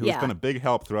Google.com, by the way, who's Yeah. been a big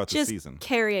help throughout the Just season.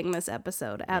 carrying this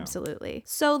episode, absolutely.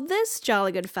 So this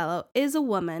jolly good fellow is a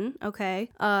woman, okay?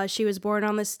 She was born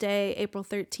on this day, April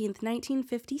 13th,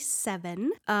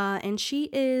 1957, and she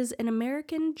is an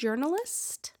American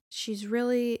journalist. She's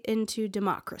really into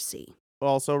democracy.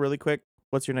 Also, really quick,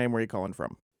 what's your name? Where are you calling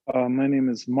from? My name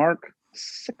is Mark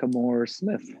Sycamore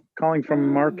Smith, calling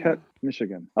from Marquette,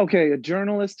 Michigan. Okay, a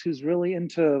journalist who's really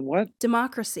into what?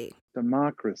 Democracy.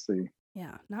 Democracy.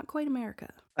 Yeah, not quite America.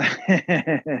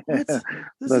 The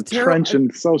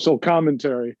trenchant social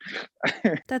commentary.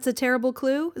 That's a terrible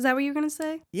clue? Is that what you were going to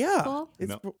say? Yeah. Paul?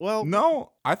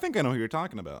 No, I think I know who you're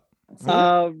talking about.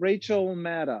 Rachel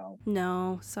Maddow.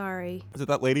 No, sorry. Is it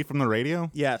that lady from the radio?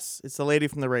 Yes, it's the lady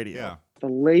from the radio. Yeah. The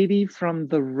lady from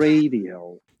the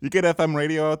radio. You get FM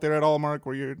radio out there at all, Mark,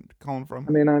 where you're calling from?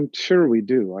 I mean, I'm sure we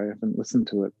do. I haven't listened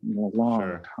to it in a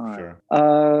long time.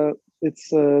 Sure.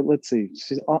 It's let's see.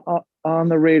 She's on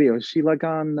the radio. Is she like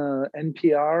on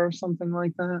NPR or something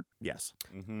like that? Yes.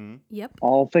 Mm-hmm. Yep.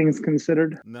 All things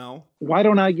considered. No. Why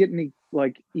don't I get any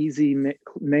like easy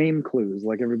name clues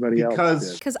like everybody else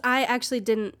did? Because I actually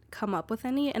didn't come up with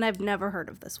any, and I've never heard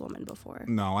of this woman before.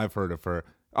 No, I've heard of her.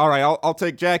 All right, I'll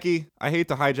take Jackie. I hate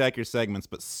to hijack your segments,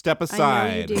 but step aside.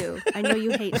 I know you do. I know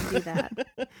you hate to do that.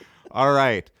 All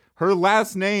right. Her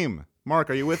last name.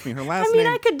 Mark, are you with me? Her last I mean,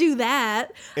 name. I could do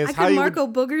that. is I how could you Marco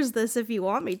Boogers this if you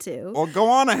want me to. Well, go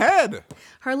on ahead.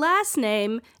 Her last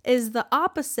name is the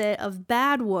opposite of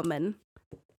bad woman.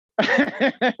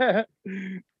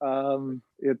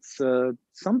 It's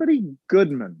somebody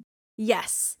Goodman.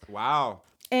 Yes. Wow.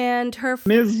 And her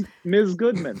Ms. Goodman. Ms.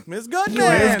 Goodman. Ms.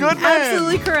 Goodman.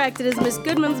 Absolutely correct. It is Miss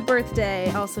Goodman's birthday,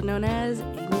 also known as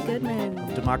Amy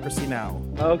Goodman. Democracy Now.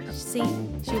 Okay. See,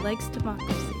 she likes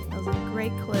democracy. That was a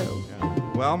great clue.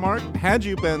 Well, Mark, had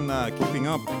you been keeping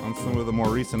up on some of the more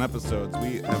recent episodes,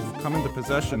 we have come into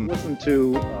possession. Listen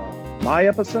to my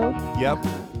episode. Yep.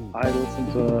 I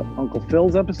listened to Uncle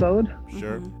Phil's episode.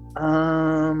 Sure.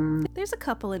 There's a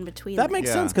couple in between. That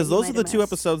makes sense because You those might are the have two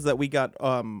missed. episodes that we got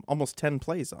almost 10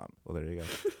 plays on. Well, there you go.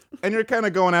 And you're kind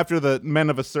of going after the men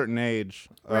of a certain age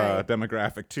Right.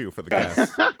 demographic, too, for the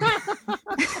guests.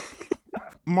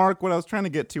 Mark, what I was trying to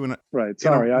get to in Right.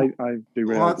 Sorry, I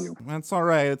derailed you. That's all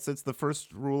right. It's the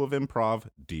first rule of improv: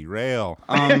 derail.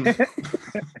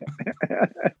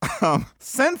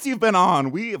 Since you've been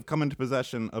on, we have come into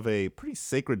possession of a pretty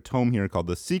sacred tome here called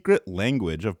 "The Secret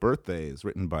Language of Birthdays,"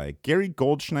 written by Gary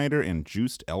Goldschneider and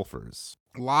Joost Elfers.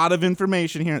 A lot of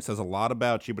information here. It says a lot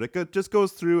about you, but it just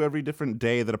goes through every different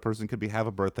day that a person could have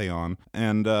a birthday on,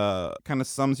 and kind of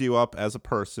sums you up as a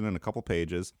person in a couple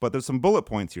pages. But there's some bullet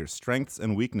points here: strengths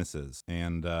and weaknesses.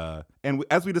 And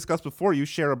as we discussed before, you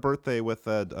share a birthday with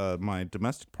my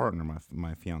domestic partner,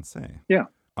 my fiance. Yeah.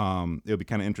 It would be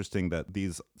kind of interesting that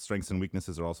these strengths and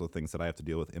weaknesses are also things that I have to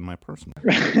deal with in my personal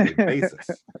basis.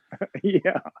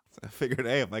 Yeah. So I figured,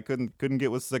 hey, if I couldn't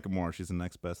get with Sycamore, she's the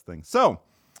next best thing. So,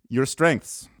 your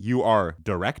strengths: you are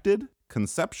directed,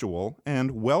 conceptual,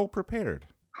 and well prepared.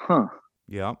 Huh.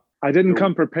 Yeah. I didn't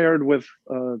come prepared with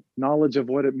knowledge of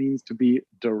what it means to be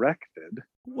directed.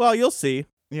 Well, you'll see.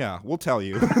 Yeah, we'll tell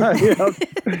you.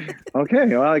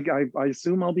 Okay, well, I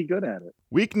assume I'll be good at it.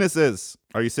 Weaknesses.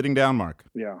 Are you sitting down, Mark?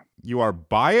 Yeah. You are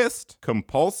biased,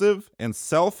 compulsive, and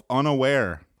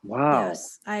self-unaware. Wow.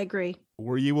 Yes, I agree.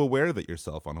 Were you aware that you're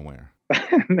self-unaware?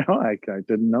 No, I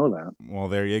didn't know that. Well,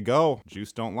 there you go.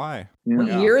 Juice don't lie. Yeah. What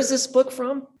year is this book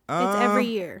from? It's every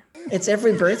year. It's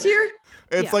every birth year?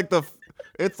 It's like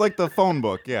the phone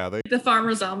book. Yeah. The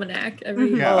Farmer's Almanac every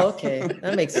year. Yeah. Oh, okay.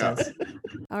 That makes sense.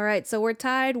 All right, so we're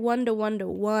tied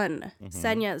 1-1.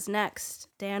 Senya's next.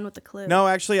 Dan with the clue. No,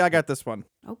 actually, I got this one.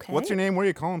 Okay. What's your name? Where are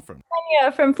you calling from?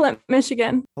 Senya from Flint,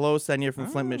 Michigan. Hello, Senya from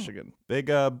Flint, Michigan. Big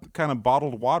kind of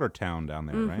bottled water town down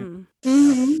there, right?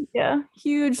 Mm-hmm. Yeah,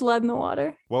 huge lead in the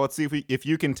water. Well, let's see if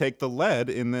you can take the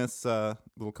lead in this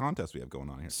little contest we have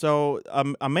going on here. So,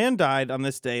 a man died on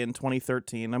this day in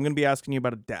 2013. I'm going to be asking you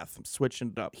about a death. I'm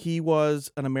switching it up. He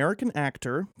was an American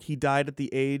actor. He died at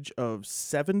the age of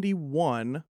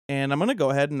 71. And I'm going to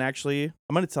go ahead and I'm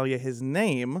going to tell you his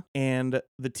name and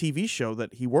the TV show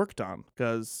that he worked on.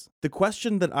 Because the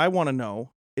question that I want to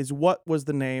know is, what was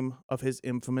the name of his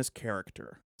infamous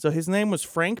character? So his name was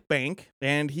Frank Bank,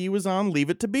 and he was on Leave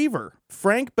It to Beaver.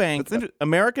 Frank Bank,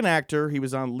 American actor. He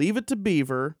was on Leave It to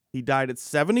Beaver. He died at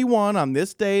 71 on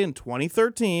this day in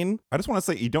 2013. I just want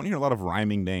to say, you don't hear a lot of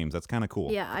rhyming names. That's kind of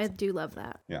cool. Yeah, I do love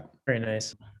that. Yeah. Very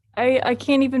nice. I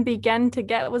can't even begin to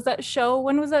get. When was that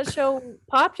show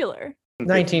popular?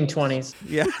 1920s.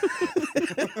 Yeah.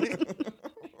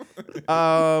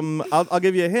 I'll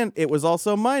give you a hint. It was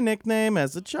also my nickname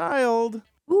as a child.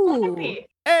 Ooh. Lumpy.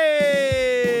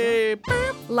 Hey!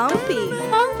 Lumpy.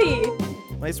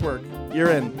 Nice work. You're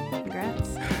in.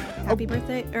 Congrats. Happy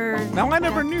birthday. Now I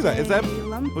never knew that.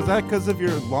 Was that because of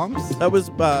your lungs? That was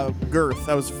girth.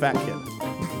 That was fat kid.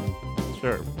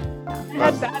 Sure.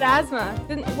 I had bad asthma.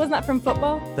 Wasn't that from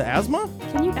football? The asthma?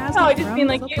 Can you ask? No, I just mean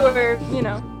like you were,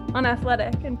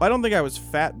 unathletic. And I don't think I was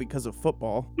fat because of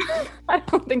football. I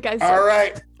don't think I said. All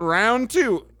right, round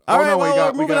 2. All right,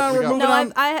 we're moving on.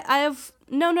 No, I have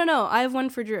no. I have one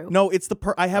for Drew. No, it's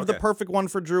I have the perfect one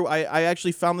for Drew. I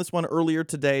actually found this one earlier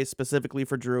today specifically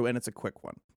for Drew, and it's a quick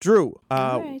one. Drew,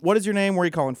 right. What is your name? Where are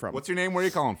you calling from? What's your name? Where are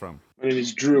you calling from? My name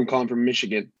is Drew. I'm calling from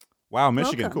Michigan. Wow,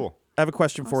 Michigan, Welcome. cool. I have a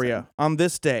question for you. On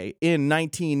this day in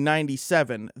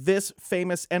 1997, this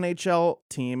famous NHL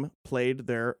team played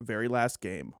their very last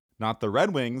game. Not the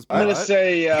Red Wings. I'm gonna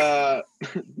say that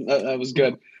was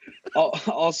good.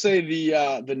 I'll say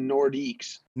the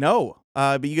Nordiques. No,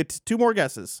 but you get 2 more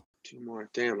guesses. 2 more.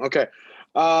 Damn. Okay.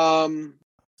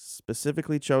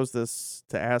 Specifically chose this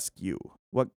to ask you.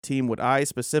 What team would I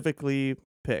specifically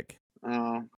pick?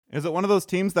 Is it one of those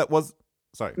teams that was?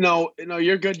 Sorry. No,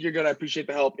 you're good. You're good. I appreciate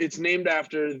the help. It's named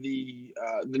after the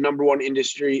number 1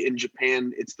 industry in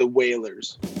Japan. It's the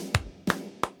Whalers.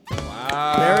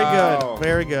 Wow.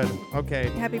 Very good. Okay.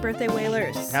 Happy birthday,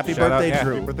 Whalers. Happy birthday,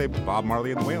 Drew. Happy birthday, Bob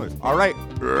Marley and the Whalers. All right,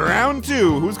 round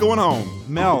 2. Who's going home?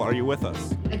 Mel, are you with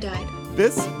us? I died.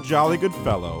 This jolly good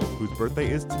fellow, whose birthday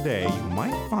is today, you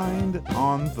might find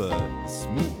on the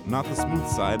not the smooth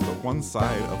side, but one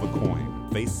side of a coin,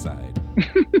 face side.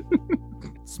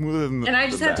 Smoother than the And I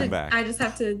just have back.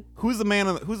 to. Who's the man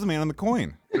on the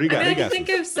coin? What do you got? I can think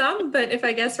of some, but if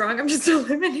I guess wrong, I'm just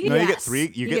eliminated. No, you get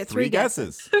 3. You get 3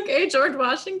 guesses. Okay, George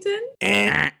Washington.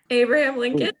 Abraham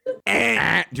Lincoln.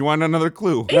 Do you want another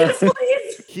clue? Yes,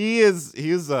 please. He is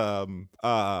the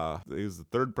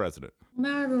 3rd president.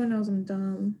 Now everyone knows I'm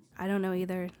dumb. I don't know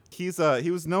either. He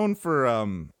was known for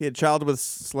He had child with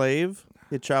slave.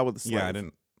 Yeah, I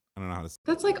don't know how to.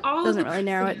 That's like all. Doesn't really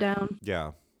narrow it down.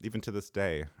 Yeah, even to this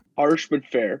day. Harsh but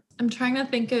fair. I'm trying to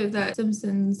think of that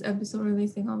Simpsons episode where they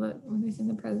sing when they sing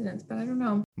the presidents, but I don't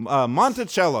know.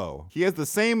 Monticello. He has the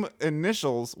same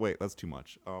initials. Wait, that's too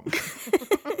much.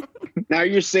 Now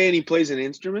you're saying he plays an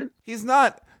instrument? He's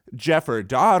not Jeffer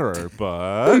Daughter,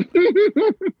 but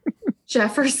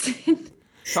Jefferson.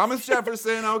 Thomas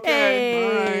Jefferson.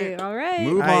 Okay, All right.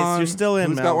 Move Nice, on. you're still in,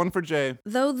 Who's Mel? got one for Jay?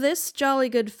 Though this jolly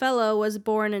good fellow was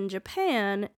born in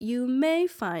Japan, you may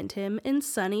find him in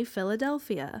sunny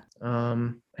Philadelphia.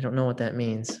 I don't know what that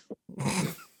means.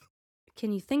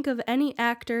 Can you think of any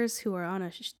actors who are on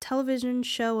a television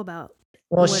show about?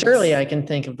 Well, woods? surely I can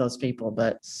think of those people,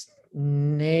 but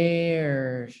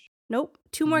Snare. Nope.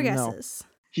 2 more No. guesses.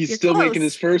 He's You're still close. making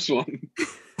his first one.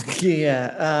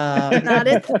 Yeah. Not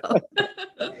it though.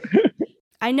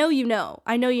 I know you know.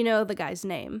 I know you know the guy's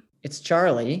name. It's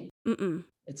Charlie. Mm-mm.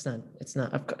 It's not. It's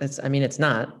not. It's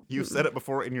not. You've said it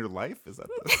before in your life? Is that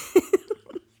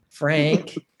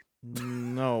Frank.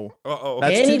 No. Uh-oh.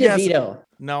 That's Danny 2 guesses. DeVito.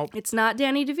 No. It's not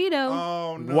Danny DeVito.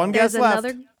 Oh, no. One guess left.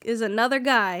 Is another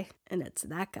guy, and it's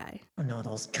that guy. I don't know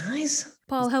those guys.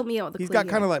 Paul, help me out with the He's clue got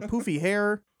here. kind of like poofy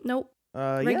hair. Nope.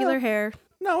 Regular hair.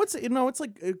 No, it's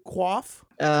like a coif.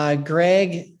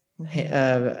 Greg.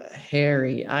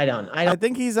 Harry. I don't. I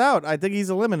think he's out. I think he's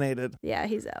eliminated. Yeah,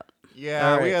 he's out.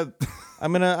 Yeah, All we right. had.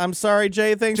 I'm sorry,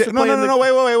 Jay. Thanks for No, playing. no.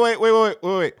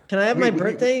 Wait. Can I have my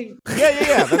birthday?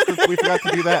 Yeah. We forgot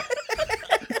to do that.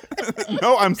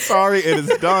 No, I'm sorry. It is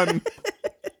done.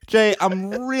 Jay,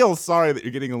 I'm real sorry that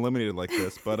you're getting eliminated like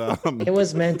this, but it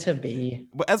was meant to be.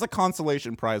 But as a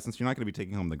consolation prize, since you're not going to be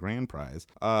taking home the grand prize,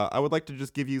 I would like to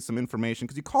just give you some information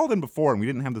because you called in before and we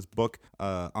didn't have this book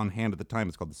on hand at the time.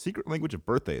 It's called The Secret Language of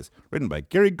Birthdays, written by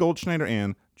Gary Goldschneider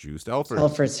and Joost Elfers.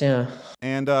 Elfers, yeah.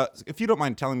 And if you don't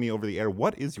mind telling me over the air,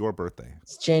 what is your birthday?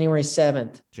 It's January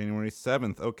 7th. January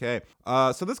 7th. Okay.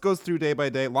 So this goes through day by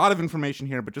day. A lot of information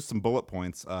here, but just some bullet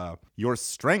points. Your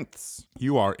strengths.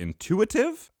 You are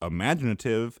intuitive,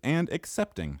 imaginative, and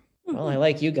accepting. Well, I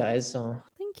like you guys, so.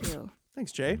 Thank you.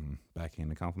 Thanks, Jay.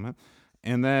 Backhanded compliment.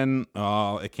 And then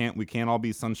we can't all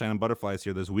be sunshine and butterflies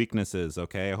here. There's weaknesses,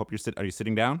 okay? I hope are you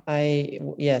sitting down?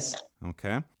 Yes.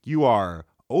 Okay. You are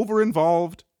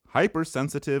over-involved,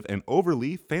 hypersensitive, and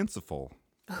overly fanciful.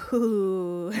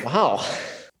 Ooh. Wow.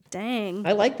 Dang.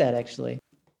 I like that, actually.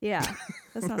 Yeah,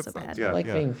 that's not so bad. I like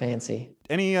being fancy.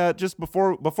 Any, just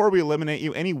before we eliminate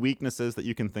you, any weaknesses that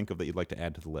you can think of that you'd like to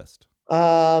add to the list?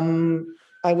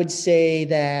 I would say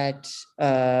that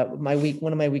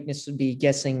one of my weaknesses would be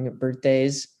guessing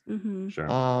birthdays. Mm-hmm. Sure.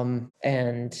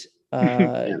 And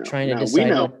trying to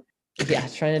decide.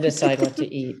 Trying to decide what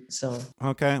to eat. So.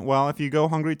 Okay. Well, if you go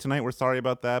hungry tonight, we're sorry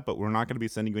about that, but we're not going to be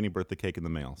sending you any birthday cake in the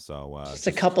mail. So just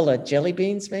a couple of jelly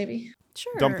beans, maybe.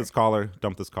 Sure. Dump this caller.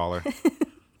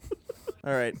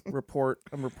 All right, I'm reporting.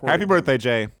 Happy birthday,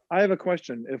 Jay. I have a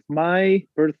question. If my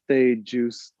birthday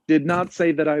juice did not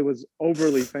say that I was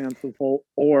overly fanciful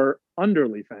or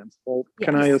underly fanciful,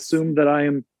 can I assume that I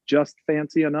am just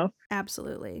fancy enough?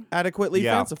 Absolutely. Adequately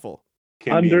fanciful.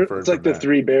 It's like the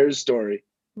Three Bears story.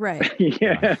 Right.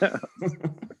 Yeah.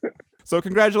 So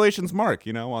congratulations, Mark,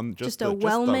 on just a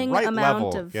whelming right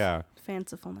amount level. of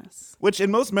fancifulness. Which in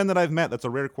most men that I've met, that's a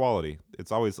rare quality.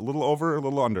 It's always a little over, a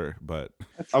little under, but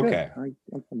that's okay. I'm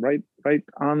right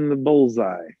on the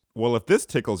bullseye. Well, if this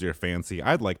tickles your fancy,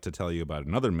 I'd like to tell you about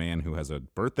another man who has a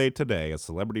birthday today, a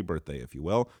celebrity birthday, if you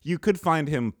will. You could find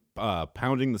him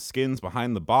pounding the skins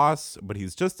behind the boss, but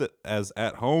he's just as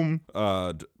at home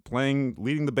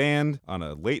leading the band on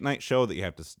a late night show that you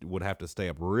would have to stay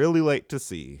up really late to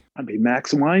see. That'd be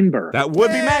Max Weinberg. That would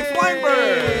be Max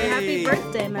Weinberg. Happy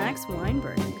birthday, Max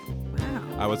Weinberg.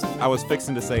 Wow. I was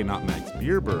fixing to say not Max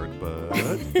Bierberg, but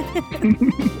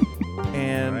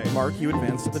and right. Mark, you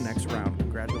advance to the next round.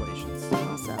 Congratulations.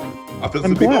 Awesome.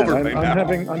 I'm glad. I'm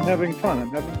having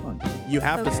fun. You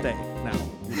have to stay now.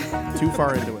 You're too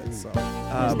far into it. So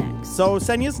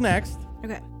Senya's next.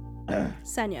 Okay.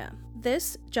 Senya.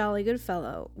 This jolly good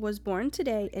fellow was born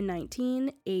today in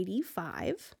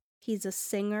 1985. He's a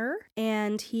singer,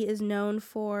 and he is known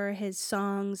for his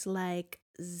songs like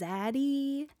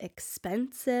Zaddy,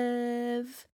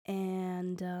 Expensive,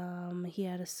 and he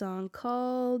had a song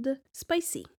called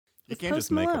Spicy. You can't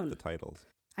just make up the titles.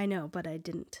 I know, but I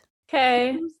didn't.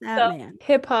 Okay. Who's that man?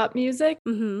 Hip hop music.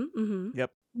 Yep.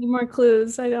 Need more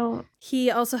clues. I don't. He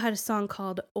also had a song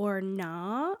called Or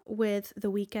Nah with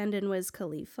The Weeknd and Wiz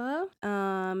Khalifa.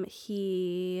 I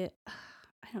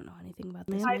don't know anything about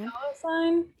this Ty man. Dolla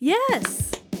 $ign?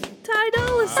 Yes! Ty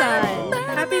Dolla $ign.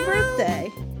 Happy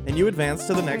birthday. And you advance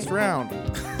to the next round.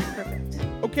 Perfect.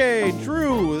 Okay,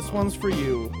 Drew, this one's for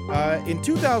you. In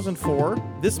 2004,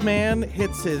 this man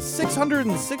hits his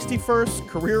 661st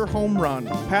career home run,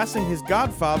 passing his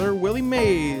godfather, Willie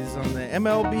Mays, on the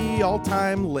MLB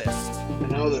all-time list. I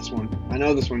know this one,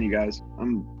 you guys.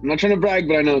 I'm not trying to brag,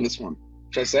 but I know this one.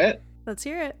 Should I say it? Let's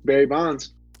hear it. Barry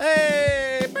Bonds.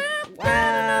 Hey!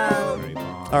 Wow.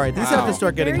 All right, these have to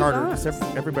start getting Barry harder Bonds. because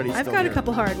everybody's I've still got here. a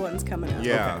couple hard ones coming up.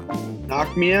 Yeah. Okay.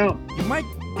 Knock me out. You might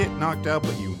get knocked out,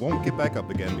 but you won't get back up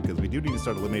again because we do need to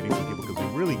start eliminating some people because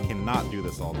we really cannot do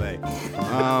this all day.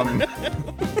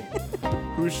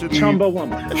 Who should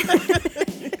Chumbawamba.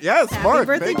 Yes, Happy Mark.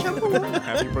 birthday, thank you. Chumbawamba.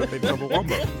 Happy birthday,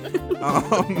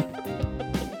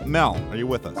 Chumbawamba. Mel, are you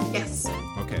with us? Yes.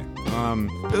 Okay.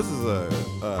 This is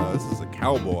a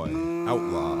cowboy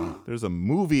outlaw. There's a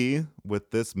movie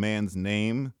with this man's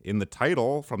name in the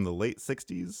title from the late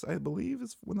 60s, I believe,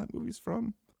 is when that movie's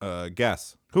from.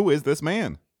 Guess. Who is this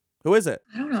man? Who is it?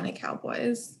 I don't know any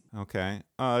cowboys. Okay.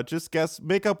 Just guess.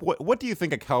 Make up. What do you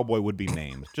think a cowboy would be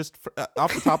named? Just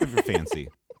off the top of your fancy.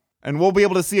 And we'll be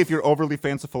able to see if you're overly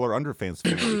fanciful or under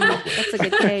fanciful. That's a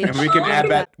good gauge. And we can add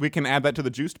that. We can add that to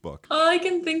the juiced book. All I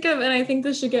can think of, and I think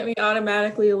this should get me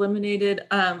automatically eliminated.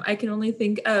 I can only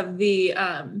think of the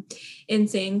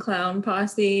Insane Clown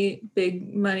Posse,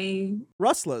 Big Money.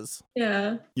 Rustlers.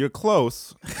 Yeah. You're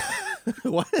close.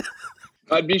 What?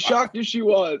 I'd be shocked if she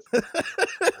was.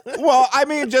 Well, I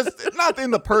mean, just not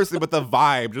in the person, but the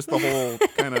vibe, just the whole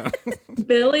kind of.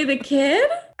 Billy the Kid?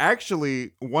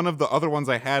 Actually, one of the other ones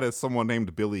I had is someone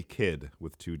named Billy Kid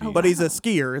with 2 D's. But he's a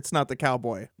skier. It's not the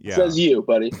cowboy. Yeah. Says you,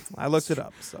 buddy. I looked it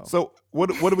up. So what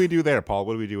do we do there, Paul?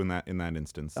 What do we do in that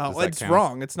instance? Oh, it's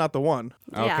wrong. It's not the one.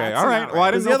 Okay, Yeah, all right. Well, I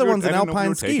didn't know the other if we one's were- an I didn't know if we alpine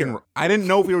were taking- skier. I didn't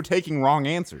know if we were taking wrong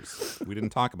answers. We didn't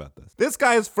talk about this. This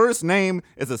guy's first name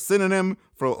is a synonym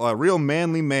for a real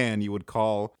manly man, you would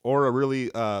call, or a really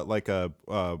like a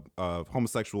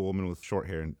homosexual woman with short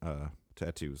hair and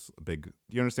tattoos. Big.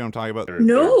 You understand what I'm talking about?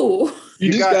 No.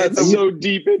 You just got so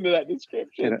deep into that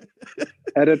description.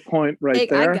 Edit point right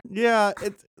there. Yeah,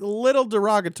 it's a little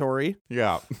derogatory.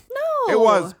 Yeah. No. It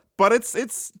was. But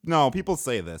it's no, people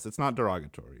say this. It's not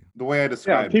derogatory. The way I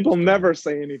describe it. People never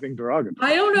say anything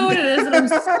derogatory. I don't know what it is, and I'm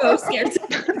so scared.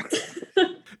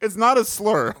 It's not a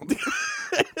slur.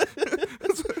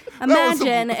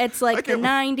 Imagine it's like the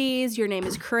 90s. Your name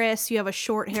is Chris. You have a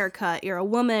short haircut. You're a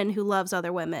woman who loves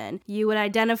other women. You would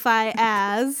identify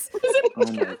as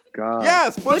Oh my god.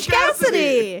 Yes, Butch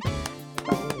Cassidy.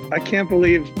 I can't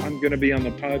believe I'm going to be on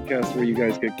the podcast where you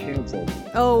guys get canceled.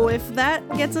 Oh, if that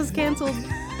gets us canceled,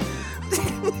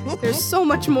 there's so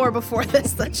much more before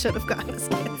this that should have gotten us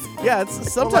canceled. Yeah,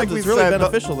 sometimes like we it's really said,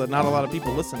 beneficial that not a lot of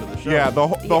people listen to the show. Yeah, the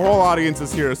whole audience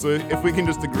is here, so if we can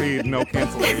just agree, no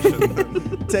cancellation.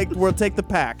 We'll take the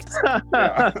pact.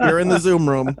 You're in the Zoom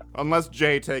room. Unless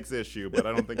Jay takes issue, but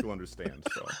I don't think he'll understand.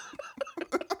 So,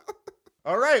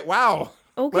 all right, wow.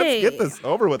 Okay. Let's get this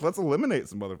over with. Let's eliminate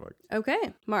some motherfuckers.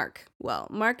 Okay, Mark. Well,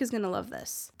 Mark is gonna love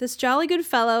this. This jolly good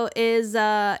fellow is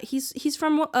he's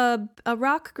from a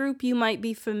rock group you might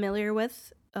be familiar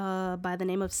with by the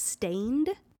name of Stained.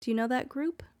 Do you know that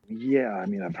group? Yeah, I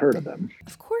mean, I've heard of them.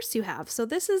 Of course you have. So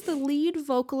this is the lead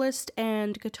vocalist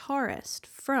and guitarist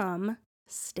from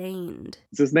Stained.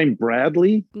 Is his name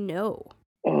Bradley? No.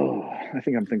 Oh, I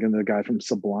think I'm thinking of the guy from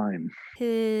Sublime.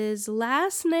 His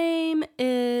last name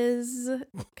is...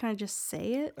 Can I just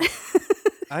say it?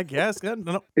 I guess.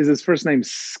 No. Is his first name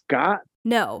Scott?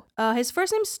 No. His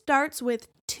first name starts with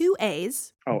 2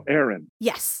 A's. Oh, Aaron.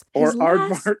 Yes. Or His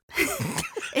last- Aardvark.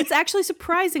 It's actually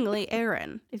surprisingly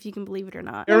Aaron, if you can believe it or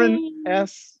not. Aaron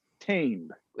S. Tained.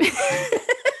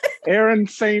 Aaron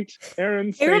Saint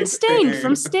Stained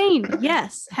from Stained.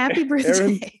 Yes. Happy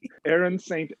birthday. Aaron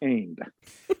Saint Ained.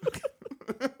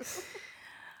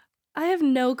 I have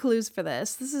no clues for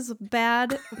this. This is a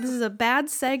bad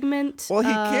segment. Well,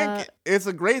 he can't. It's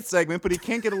a great segment, but he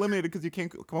can't get eliminated because you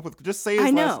can't come up with. Just say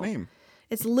his last name.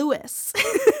 It's Lewis.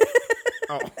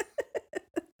 Oh.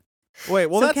 Wait,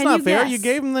 well, So that's can not you fair. guess? You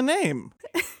gave him the name.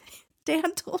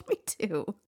 Dan told me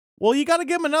to. Well, you got to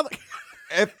give him another.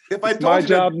 If I It's my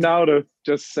job now to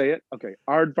just say it. Okay,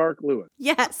 Aardvark Lewis.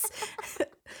 Yes.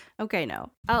 Okay,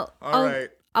 no. All right.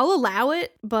 I'll allow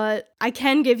it, but I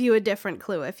can give you a different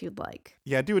clue if you'd like.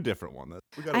 Yeah, do a different one.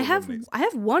 I have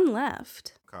one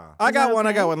left. Okay. I got one.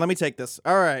 okay? Let me take this.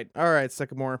 All right,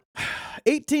 Sycamore.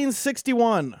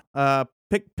 1861.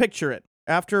 Picture it.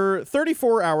 After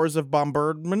 34 hours of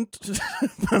bombardment,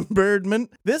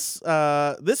 this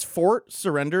fort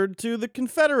surrendered to the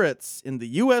Confederates in the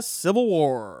U.S. Civil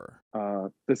War.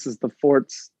 This is the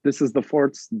fort's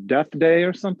death day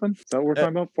or something. Is that what we're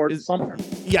talking about? Fort Sumter.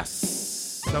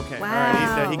 Yes. Okay. Wow.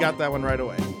 All right. He got that one right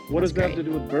away. What does that have to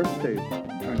do with birthdays?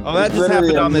 Oh, that just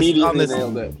happened on this.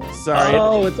 Nailed it. Sorry.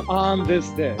 Oh, it's on this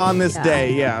day. On this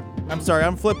day, yeah. I'm sorry.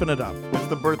 I'm flipping it up. It's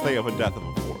the birthday of a death of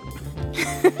a fort.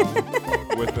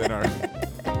 Within our.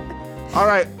 All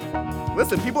right.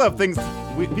 Listen, people have things.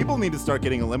 People need to start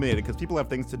getting eliminated because people have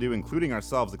things to do, including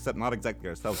ourselves, except not exactly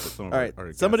ourselves, but some of All right.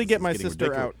 our Somebody guests. get It's my getting sister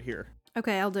ridiculous. out here.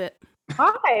 Okay, I'll do it.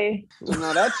 Hi. So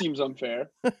now that seems unfair.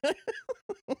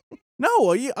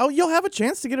 No, you'll have a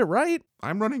chance to get it right.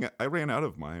 I ran out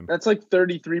of mine. That's like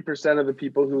 33% of the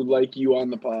people who like you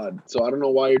on the pod. So I don't know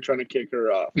why you're trying to kick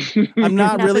her off. I'm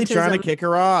not really trying to Nepotism. kick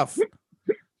her off.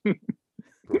 I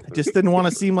just didn't want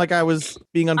to seem like I was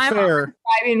being unfair. I'm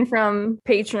driving from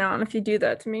Patreon if you do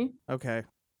that to me. Okay.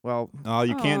 Well, Oh,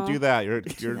 you can't do that. You're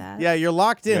Do that. yeah, you're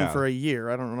locked in Yeah. for a year.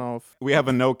 I don't know if. We have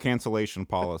a no cancellation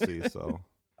policy, so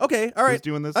Okay, all right. who's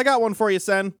doing this? I got one for you,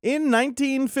 Sen. In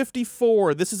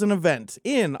 1954, this is an event.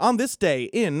 On this day,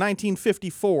 in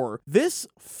 1954, this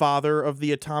father of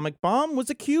the atomic bomb was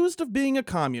accused of being a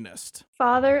communist.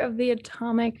 Father of the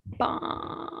atomic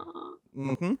bomb.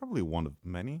 Mm-hmm. Probably one of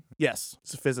many. Yes,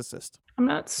 he's a physicist. I'm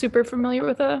not super familiar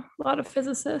with a lot of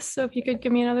physicists, so if you could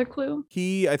give me another clue.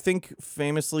 He, I think,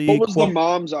 famously... What was the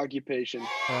mom's occupation?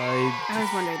 I was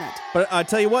wondering that. But I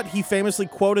tell you what, he famously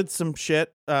quoted some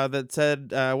shit that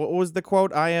said, what was the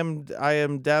quote? I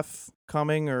am death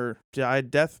coming, or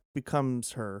death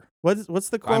becomes her. What's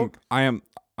the quote? I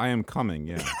am coming,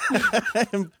 yeah. I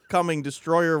am coming,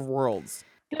 destroyer of worlds.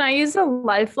 Can I use a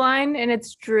lifeline? And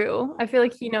it's Drew. I feel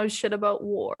like he knows shit about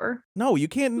war. No, you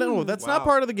can't. No, that's not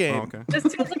part of the game. Oh, okay. This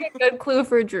seems like a good clue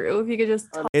for Drew. If you could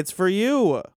just tell. It's for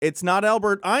you. It's not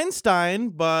Albert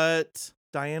Einstein, but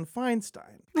Dianne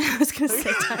Feinstein. I was going to say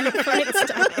Dianne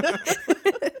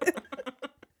Feinstein.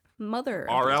 Mother.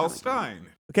 R.L. Stein.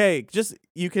 Okay, just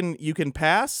you can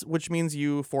pass, which means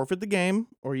you forfeit the game,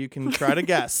 or you can try to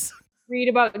guess. Read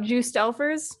about Juiced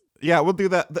Elfers. Yeah, we'll do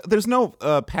that. There's no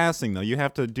passing though. You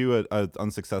have to do a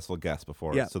unsuccessful guess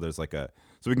before. Yeah. So there's like so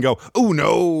we can go. Oh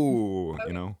no, Okay.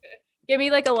 you know. Give me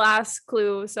like a last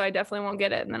clue, so I definitely won't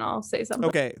get it, and then I'll say something.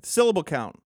 Okay, syllable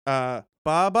count. Ba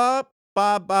ba ba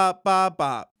ba ba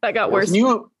ba. That got worse.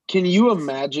 Can you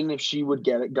imagine if she would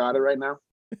got it right now?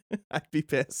 I'd be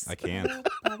pissed. I can't.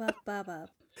 Ba-ba-ba-ba.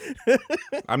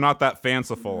 I'm not that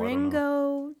fanciful.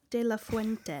 Ringo de la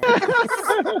Fuente.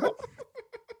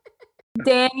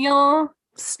 Daniel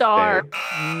Starr.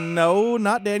 No,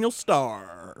 not Daniel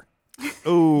Starr.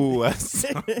 Ooh,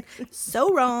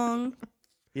 So wrong.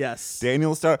 Yes.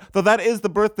 Daniel Starr. Though that is the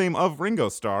birth name of Ringo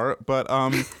Starr. But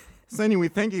Sandy, we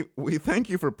thank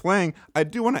you for playing. I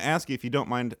do want to ask you, if you don't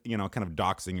mind, kind of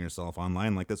doxing yourself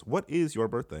online like this. What is your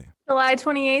birthday? July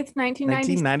 28th,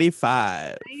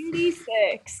 1995.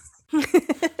 96.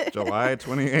 July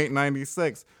 28,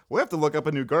 96. We'll have to look up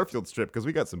a new Garfield strip because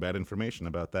we got some bad information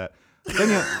about that.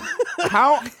 Kenya,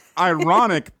 how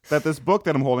ironic that this book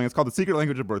that I'm holding, it's called The Secret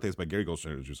Language of Birthdays by Gary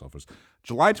Goldstein.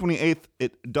 July 28th,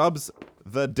 it dubs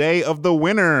the day of the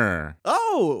winner.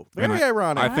 Oh, very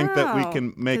ironic. I think that we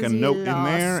can make a 'cause you note in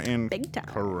there lost and big time.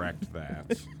 correct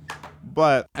that.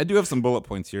 But I do have some bullet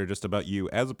points here just about you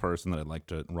as a person that I'd like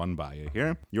to run by you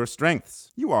here. Your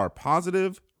strengths. You are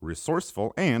positive,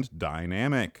 resourceful, and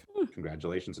dynamic.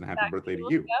 Congratulations and happy birthday to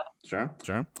you. Yep.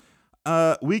 Sure.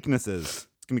 Weaknesses.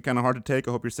 It's going to be kind of hard to take.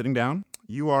 I hope you're sitting down.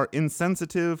 You are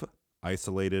insensitive,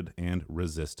 isolated, and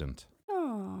resistant.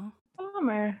 Oh.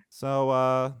 Bummer. So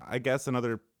I guess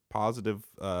another positive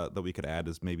that we could add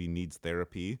is maybe needs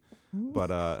therapy.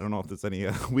 But I don't know if there's any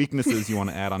weaknesses you want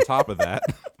to add on top of that.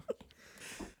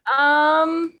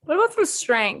 What about some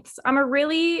strengths? I'm a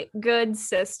really good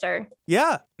sister.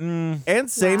 Yeah. And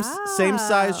same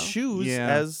size Wow. shoes Yeah.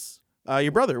 as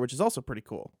your brother, which is also pretty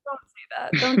cool. Don't say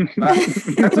that. Don't.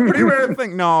 That's a pretty rare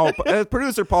thing. No,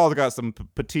 producer Paul's got some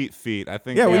petite feet. I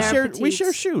think. Yeah, we Yeah, share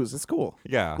petites. shoes. It's cool.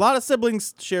 Yeah. A lot of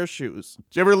siblings share shoes.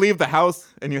 Did you ever leave the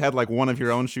house and you had like one of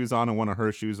your own shoes on and one of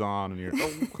her shoes on, and you're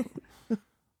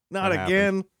Not That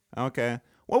again. okay.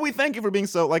 Well, we thank you for being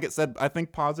so. Like it said, I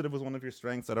think positive was one of your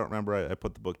strengths. I don't remember. I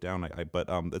put the book down. But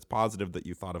it's positive that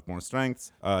you thought of more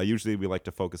strengths. Usually we like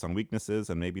to focus on weaknesses,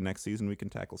 and maybe next season we can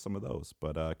tackle some of those.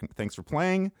 But thanks for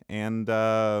playing, and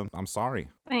I'm sorry.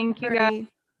 Thank you, guys. Right.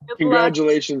 Good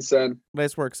Congratulations, Sen.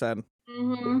 Nice work, son.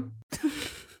 Mm-hmm.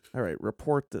 All right,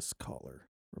 report this caller.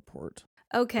 Report.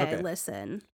 Okay,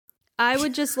 listen. I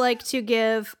would just like to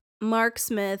give Mark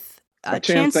Smith a chance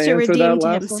chance to to answer redeem that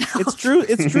last one? himself.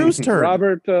 It's Drew's turn.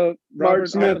 Robert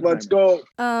Smith, let's go.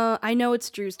 I know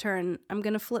it's Drew's turn. I'm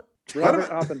gonna flip.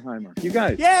 Robert Oppenheimer. You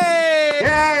guys. Yay!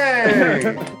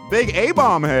 Yay! Big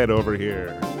A-bomb head over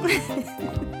here.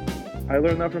 I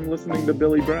learned that from listening to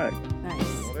Billy Bragg. Nice.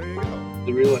 Well, there you go.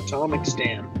 The real atomic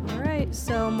stamp. All right,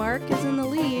 so Mark is in the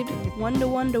lead,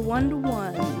 1-1 to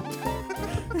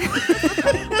 1-1.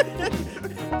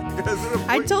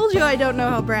 I told you I don't know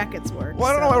how brackets work. Well,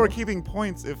 I don't know so- why we're keeping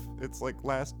points if it's like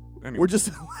last. Anyway. We're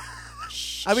just.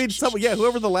 I mean,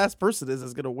 whoever the last person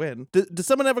is gonna win. Does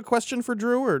someone have a question for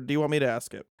Drew, or do you want me to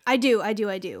ask it? I do.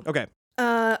 Okay.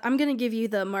 I'm gonna give you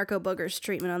the Marco Boogers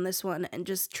treatment on this one and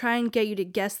just try and get you to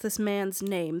guess this man's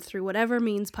name through whatever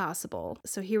means possible.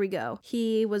 So here we go.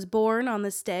 He was born on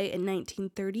this day in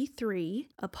 1933,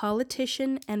 a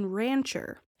politician and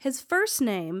rancher. His first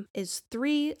name is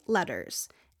 3 letters,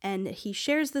 and he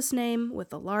shares this name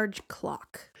with a large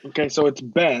clock. Okay, so it's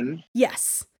Ben.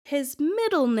 Yes. His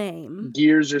middle name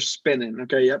Gears are spinning.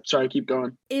 Okay, yep. Sorry, keep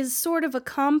going. is sort of a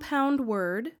compound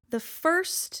word. The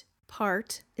first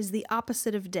part is the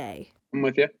opposite of day. I'm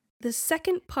with you. The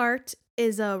second part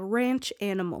is a ranch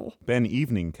animal. Ben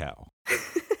Evening Cow.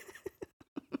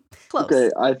 Close. Okay,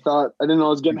 I didn't know I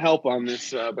was getting help on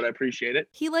this, but I appreciate it.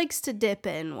 He likes to dip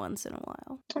in once in a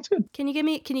while. That's good. Can you give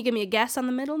me a guess on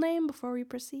the middle name before we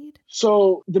proceed?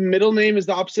 So the middle name is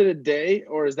the opposite of day,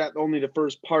 or is that only the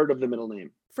first part of the middle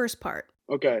name? First part.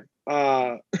 Okay.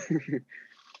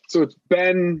 So it's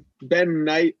Ben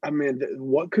Night. I mean,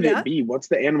 what could it be? What's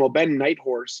the animal? Ben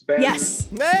Nighthorse. Ben. Yes.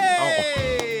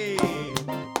 Hey!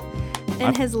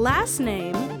 And his last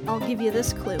name, I'll give you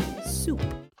this clue. Soup.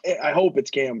 I hope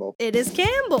it's Campbell. It is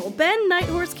Campbell. Ben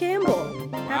Nighthorse Campbell.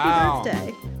 Happy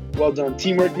birthday. Well done.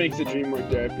 Teamwork makes the dream work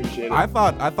there. I appreciate it. I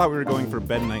thought we were going for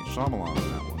Ben Night Shyamalan on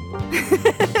that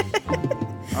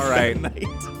one. All right.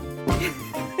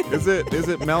 Is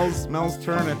it Mel's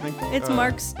turn? I think it's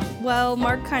Mark's. Well,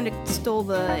 Mark kind of stole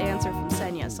the answer from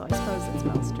Senya, so I suppose it's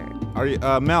Mel's turn. Are you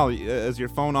Mel? Is your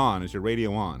phone on? Is your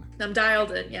radio on? I'm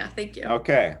dialed in. Yeah, thank you.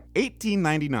 Okay.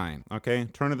 1899. Okay,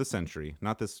 turn of the century.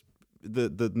 Not this.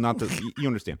 You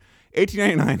understand.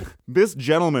 1899. This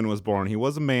gentleman was born. He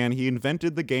was a man. He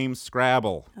invented the game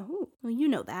Scrabble. Oh, well, you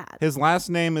know that. His last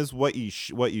name is what you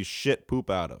shit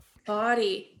poop out of.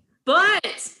 Body.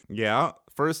 But. Yeah.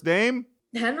 First name?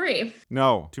 Henry.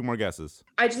 No. 2 more guesses.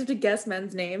 I just have to guess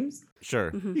men's names.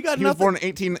 Sure. Mm-hmm. You got he was born in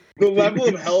 18. The level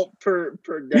of help per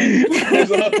guy.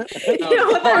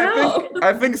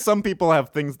 I think some people have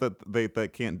things that they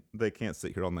can't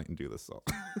sit here all night and do this. So.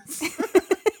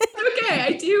 Okay,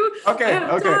 I do. Okay, I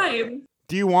have time.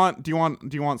 Do you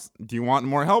want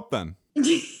more help then?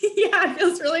 Yeah, it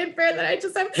feels really unfair that I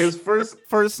just have. His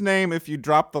first name, if you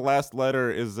drop the last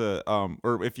letter, is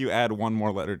or if you add one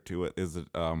more letter to it, is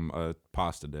a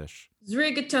pasta dish.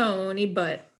 Rigatoni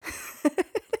butt.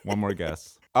 One more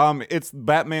guess. It's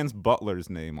Batman's butler's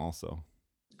name also.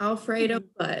 Alfredo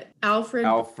Butt.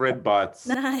 Alfred Butts.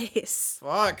 Nice.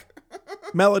 Fuck.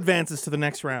 Mel advances to the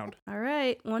next round. All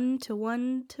right. 1 to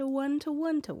 1 to 1 to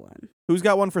 1 to 1. Who's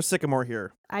got one for Sycamore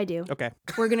here? I do. Okay.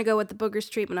 We're going to go with the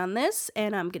boogers treatment on this,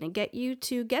 and I'm going to get you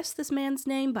to guess this man's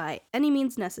name by any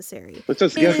means necessary. Let's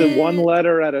just guess it one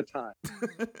letter at a time.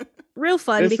 Real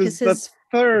fun because the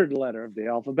third letter of the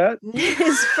alphabet.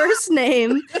 His first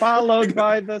name. Followed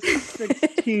by the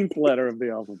 16th letter of the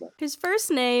alphabet. His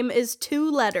first name is 2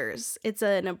 letters. It's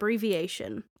an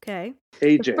abbreviation. Okay.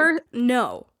 AJ.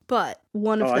 No, but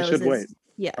one of those I should wait.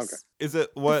 Yes. Okay. Is it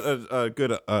what a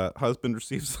good husband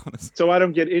receives on his... So I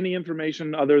don't get any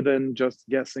information other than just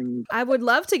guessing. I would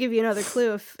love to give you another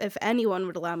clue if anyone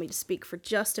would allow me to speak for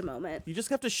just a moment. You just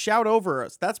have to shout over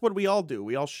us. That's what we all do.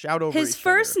 We all shout over His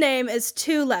first name is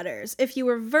 2 letters. If you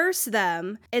reverse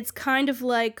them, it's kind of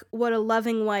like what a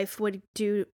loving wife would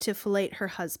do to fillet her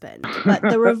husband, but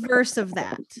the reverse of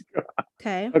that.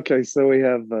 Okay. Okay, so we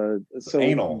have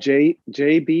anal.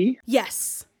 JB.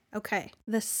 Yes. Okay.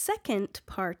 The second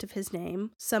part of his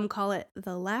name, some call it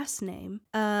the last name,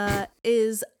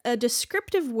 is a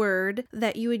descriptive word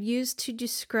that you would use to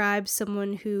describe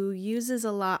someone who uses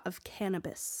a lot of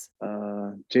cannabis.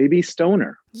 JB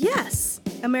Stoner. Yes.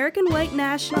 American white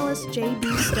nationalist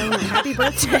JB Stoner. Happy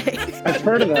birthday. I've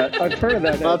heard of that.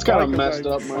 That's kind of messed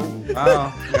up, man.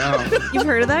 Oh, yeah. You've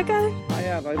heard of that guy? I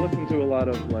have. I listen to a lot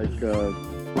of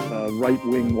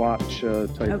right-wing watch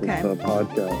type of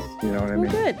podcasts. You know what I mean?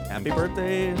 Good. Happy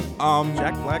birthday,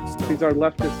 Jack Blackstone. These are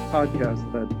leftist podcasts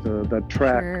that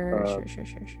track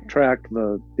track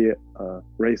the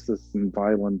racist and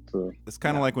violent. It's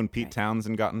kind of like when Pete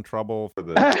Townsend got in trouble for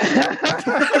the.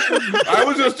 I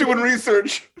was just doing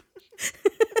research.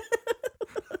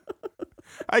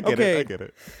 I get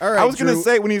it. All right. I was gonna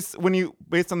say when you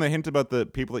based on the hint about the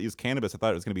people that use cannabis, I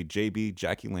thought it was gonna be JB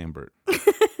Jackie Lambert.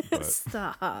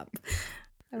 Stop.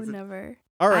 I would never.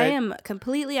 All right. I am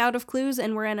completely out of clues,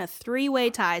 and we're in a 3-way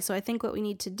tie. So I think what we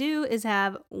need to do is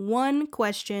have one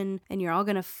question, and you're all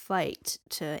gonna fight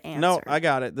to answer. No, I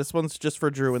got it. This one's just for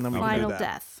Drew, and then we can do Final that.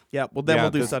 death. Yeah, well, then we'll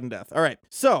do sudden death. All right.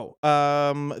 So,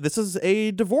 this is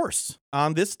a divorce.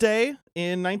 On this day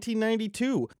in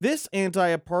 1992, this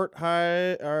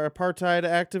anti-apartheid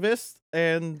activist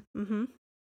and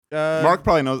Mark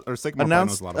probably knows, or Sigmar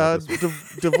announced probably knows a lot about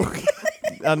this.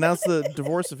 Announced the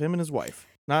divorce of him and his wife.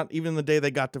 Not even the day they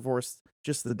got divorced,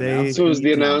 just the day. So it was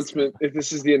the announcement. If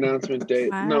this is the announcement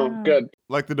date, Wow. no, good.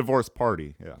 Like the divorce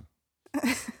party, yeah.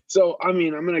 So I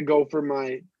mean, I'm gonna go for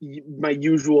my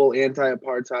usual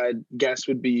anti-apartheid guess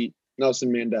would be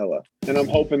Nelson Mandela, and I'm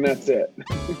hoping that's it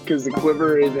because the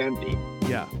quiver is empty.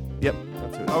 Yeah. Yep.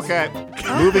 That's to it. Okay,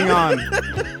 moving on.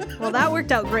 Well, that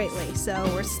worked out greatly. So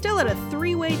we're still at a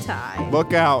 3-way tie.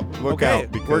 Look out. Okay,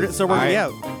 Because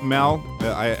Mel,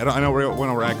 I know we don't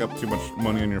want to rack up too much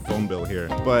money on your phone bill here,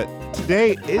 but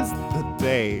today is the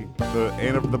day,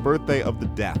 the birthday of the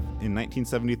death in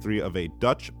 1973 of a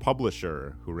Dutch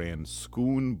publisher who ran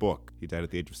Schoon Book. He died at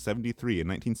the age of 73 in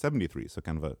 1973, so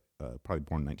kind of probably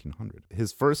born in 1900.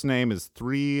 His first name is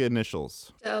 3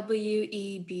 initials.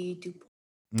 W.E.B. Dupont.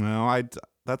 No,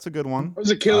 that's a good one. That was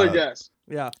a killer guess.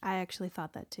 Yeah. I actually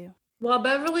thought that too. Well,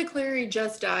 Beverly Cleary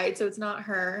just died, so it's not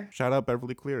her. Shout out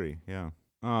Beverly Cleary, yeah.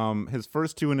 His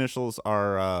first 2 initials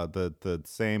are the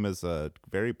same as a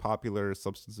very popular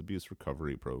substance abuse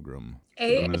recovery program.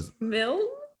 A. Milne?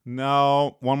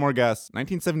 No, one more guess.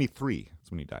 1973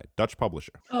 is when he died. Dutch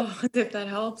publisher. Oh, if that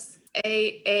helps.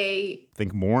 A.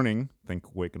 Think morning. Think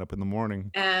waking up in the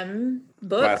morning. M.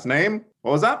 Book. Last name?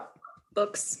 What was that?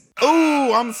 Books.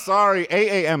 Oh, I'm sorry.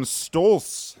 A.A.M.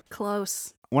 Stolz.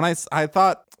 Close. When I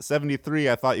thought 73,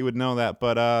 I thought you would know that,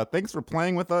 but thanks for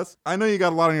playing with us. I know you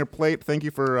got a lot on your plate. Thank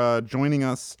you for joining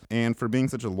us and for being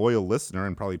such a loyal listener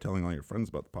and probably telling all your friends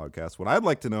about the podcast. What I'd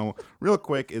like to know real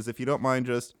quick is, if you don't mind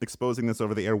just exposing this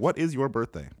over the air, what is your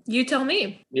birthday? You tell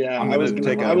me. Yeah, I was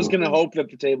gonna hope that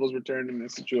the tables were turned in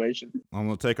this situation. I'm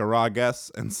going to take a raw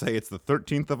guess and say it's the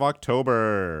 13th of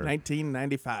October.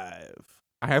 1995.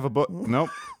 I have a book. Nope.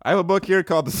 I have a book here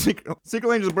called The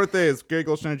Secret Angel's Birthday is Gary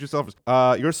Goldstein and Drew Selfers.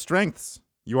 Your strengths.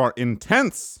 You are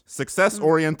intense,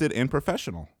 success-oriented, and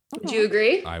professional. Do you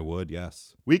agree? I would,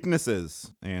 yes.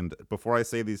 Weaknesses. And before I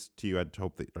say these to you, I'd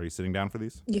hope that... Are you sitting down for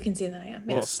these? You can see that I am.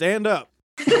 Well, stand up.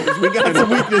 We got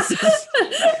some weaknesses.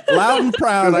 Loud and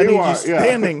proud. I need you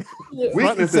standing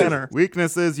front and center.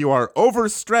 Weaknesses. You are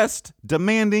overstressed,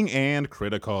 demanding, and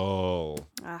critical.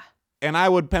 And I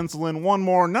would pencil in one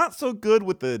more, not so good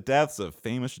with the deaths of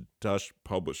famous Dutch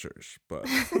publishers, but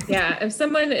yeah, if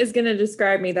someone is going to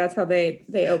describe me, that's how they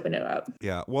open it up.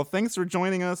 Yeah, well, thanks for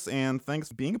joining us, and thanks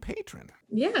for being a patron.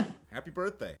 Yeah. Happy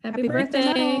birthday. Happy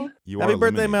birthday. Happy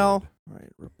birthday, Mel. All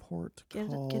right, report.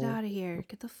 Get out of here.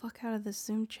 Get the fuck out of this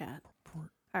Zoom chat.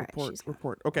 All right,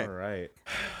 report. Okay. All right.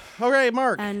 Okay,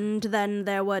 Mark. And then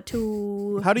there were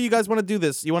 2. How do you guys want to do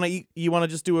this? You want to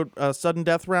just do a sudden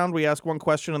death round? We ask one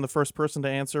question and the first person to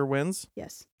answer wins?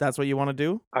 Yes. That's what you want to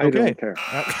do? I don't care.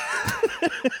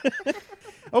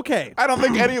 Okay. I don't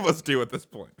think any of us do at this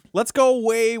point. Let's go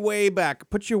way, way back.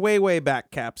 Put your way, way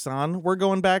back caps on. We're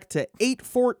going back to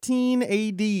 814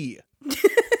 AD.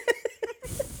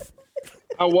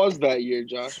 How was that year,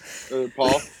 Josh? Or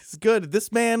Paul? It's good.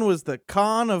 This man was the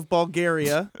Khan of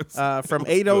Bulgaria from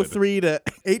 803 to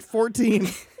 814.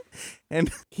 And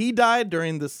he died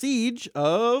during the siege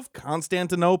of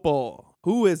Constantinople.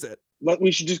 Who is it?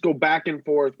 We should just go back and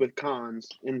forth with cons,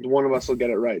 and one of us will get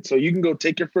it right. So you can go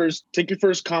take your first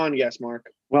con guess, Mark.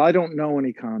 Well, I don't know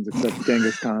any cons except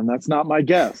Genghis Khan. That's not my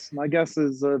guess. My guess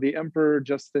is the Emperor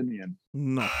Justinian.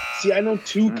 No. See, I know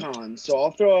 2 cons, so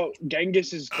I'll throw out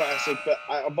Genghis is classic, but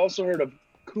I've also heard of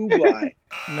Kublai.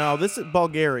 No, this is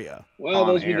Bulgaria. Well,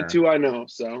 those are the 2 I know,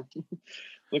 so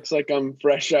looks like I'm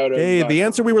fresh out of... Okay, the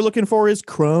answer we were looking for is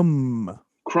Crumb.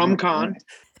 Crumb Khan?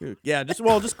 Yeah,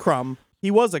 just Crumb. He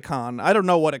was a con. I don't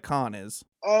know what a con is.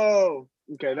 Oh,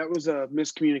 okay. That was a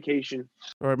miscommunication.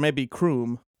 Or maybe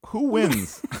Kroom. Who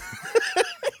wins?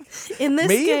 In this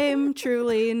game,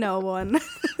 truly no one.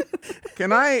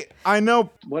 Can I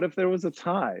know... What if there was a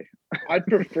tie? I'd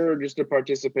prefer just a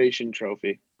participation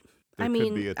trophy. I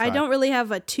mean, I don't really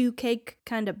have a 2 cake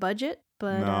kind of budget,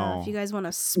 but if you guys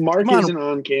want to... Mark isn't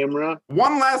on camera.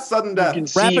 One last sudden death. You can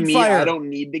see Rapid me. fire. I don't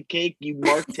need the cake.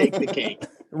 Mark, take the cake.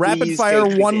 Rapid Please fire,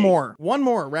 take the one cake. more. One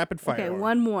more, rapid fire. Okay,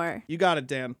 one more. You got it,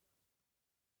 Dan.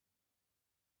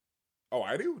 Oh,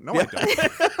 I do? No, I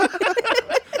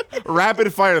don't.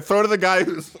 Rapid fire. Throw to the guy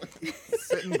who's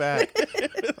sitting back.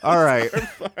 All right.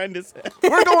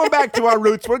 We're going back to our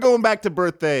roots. We're going back to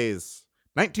birthdays.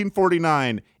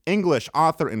 1949, English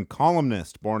author and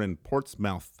columnist, born in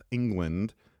Portsmouth,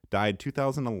 England, died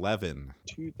 2011.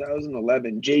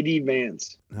 2011, J.D.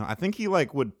 Vance. No, I think he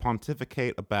would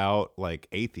pontificate about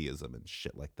atheism and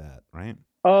shit like that, right?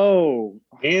 Oh,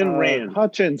 Ayn Rand.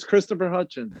 Christopher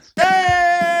Hutchins.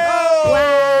 Wow!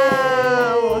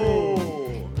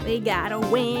 We got a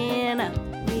winner.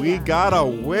 We got a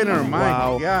winner,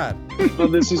 my God. Well,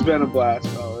 this has been a blast,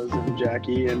 fellas and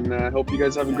Jackie, and I hope you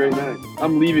guys have a great night.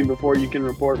 I'm leaving before you can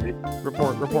report me.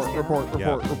 Report.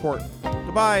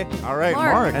 Goodbye. All right,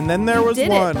 Mark. And then there was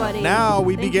one. Now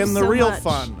we Thank begin you the so real much.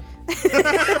 fun.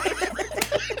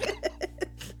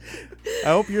 I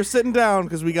hope you're sitting down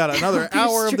because we got another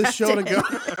hour of this show to go.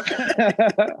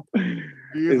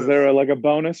 Is there a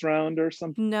bonus round or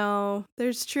something? No,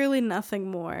 there's truly nothing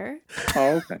more.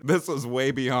 Oh, okay. This was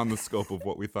way beyond the scope of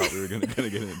what we thought we were going to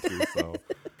get into. So,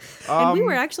 and we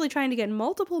were actually trying to get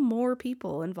multiple more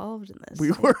people involved in this.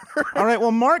 We were. All right.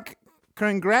 Well, Mark,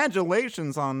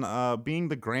 congratulations on being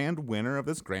the grand winner of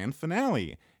this grand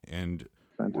finale. And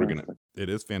it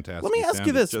is fantastic. Let me ask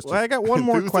you this. I got one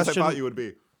more question. I thought you would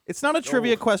be. It's not a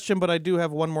trivia question, but I do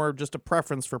have one more, just a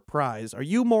preference for prize. Are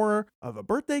you more of a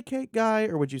birthday cake guy,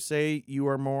 or would you say you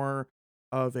are more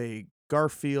of a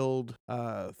Garfield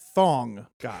thong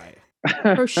guy?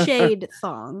 Or shade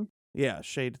thong. Yeah,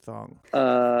 shade thong.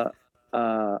 A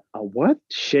what?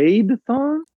 Shade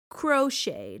thong?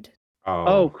 Crocheted.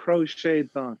 Oh,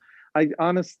 crocheted thong. I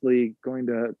honestly going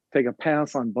to take a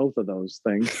pass on both of those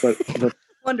things, but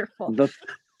Wonderful. The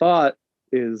thought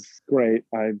is great.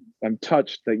 I'm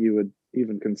touched that you would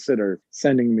even consider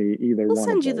sending me either one. We'll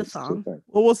send you the thong.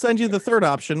 Well, we'll send you the third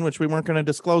option, which we weren't going to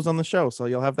disclose on the show, so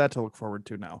you'll have that to look forward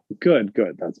to now. Good.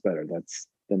 That's better.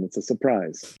 Then it's a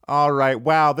surprise. All right.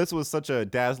 Wow, this was such a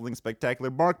dazzling,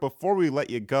 spectacular. Mark, before we let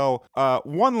you go,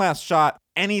 one last shot.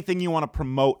 Anything you want to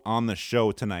promote on the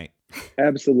show tonight?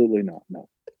 Absolutely not. No.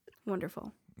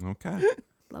 Wonderful. Okay.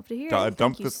 Love to hear it.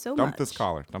 Thank you so much. Dump this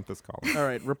caller. All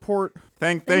right, report.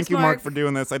 Thank you, Mark, for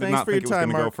doing this. I did not think it was going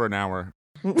to go for an hour.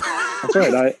 That's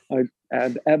right. I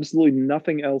had absolutely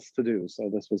nothing else to do, so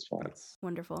this was fun.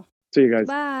 Wonderful. See you guys.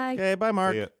 Bye. Okay, bye,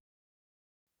 Mark. It's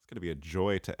going to be a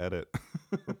joy to edit.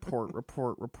 Report.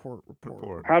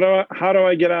 How do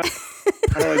I get out?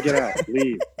 How do I get out?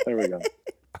 Leave. There we go.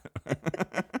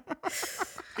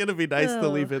 It's gonna be nice to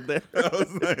leave it there. That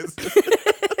was nice.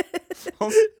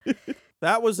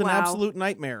 That was an absolute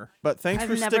nightmare. But thanks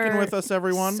for sticking with us,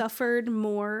 everyone. Suffered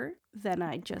more than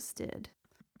I just did.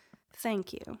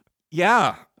 Thank you.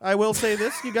 Yeah, I will say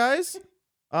this, you guys.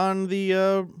 On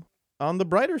the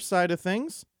brighter side of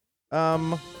things,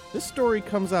 this story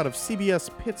comes out of CBS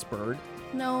Pittsburgh.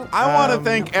 No. I want to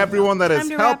thank everyone that has Time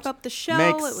to helped. wrap up the show.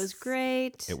 It was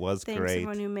great. It was Thanks great.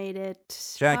 everyone who made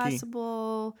it Jackie,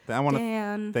 possible. I want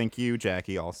Dan. to thank you,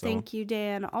 Jackie, also. Thank you,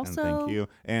 Dan. Also. And thank you.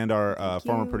 And our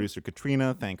former producer,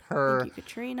 Katrina. Thank her. Thank you,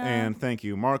 Katrina. And thank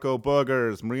you, Marco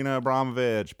Boogers, Marina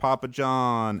Abramovich, Papa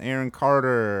John, Aaron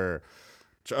Carter,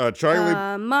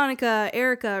 Charlie. Monica,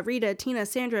 Erica, Rita, Tina,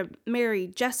 Sandra, Mary,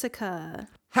 Jessica.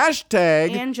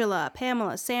 Hashtag. Angela,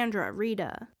 Pamela, Sandra,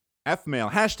 Rita. F-mail,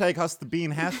 hashtag Huss the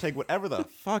Bean, hashtag whatever the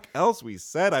fuck else we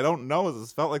said. I don't know.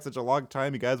 This felt like such a long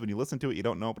time. You guys, when you listen to it, you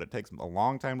don't know, but it takes a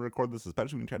long time to record this,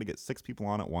 especially when you try to get 6 people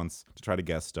on at once to try to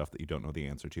guess stuff that you don't know the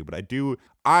answer to. But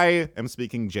I am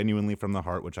speaking genuinely from the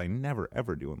heart, which I never,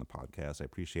 ever do on the podcast. I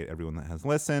appreciate everyone that has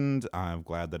listened. I'm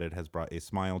glad that it has brought a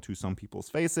smile to some people's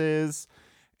faces.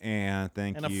 And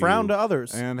thank you. And a frown to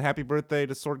others. And happy birthday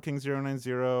to Sword King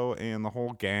 090 and the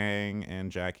whole gang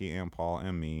and Jackie and Paul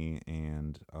and me.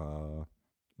 And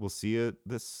we'll see you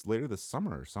later this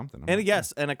summer or something. And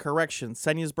yes, and a correction.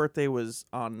 Senya's birthday was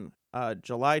on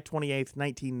July 28th,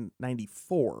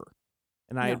 1994.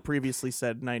 And I had previously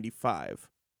said 95,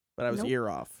 but I was a year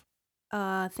off.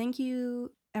 Thank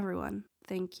you, everyone.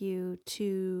 Thank you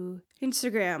to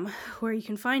Instagram, where you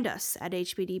can find us at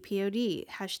HBDPOD,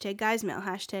 hashtag Guysmail,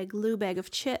 hashtag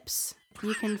LouBagOfChips.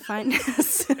 You can find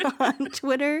us on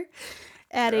Twitter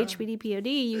at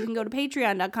HBDPOD. You can go to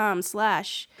patreon.com/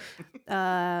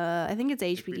 I think it's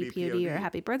HBDPOD or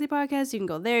Happy Birthday Podcast. You can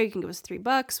go there. You can give us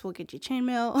 $3. We'll get you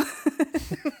chainmail.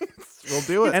 We'll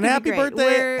do it. And happy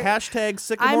birthday, hashtag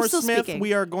Sycamore Smith. Speaking.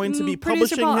 We are going to be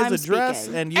Producer publishing Paul, his address,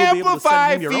 speaking. and you'll be able to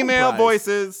send him your female own prize.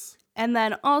 voices. And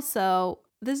then also,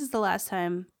 this is the last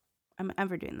time I'm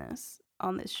ever doing this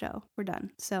on this show. We're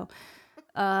done. So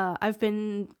I've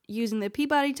been using the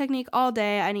Peabody technique all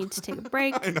day. I need to take a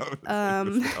break. I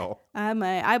know.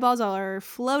 My eyeballs are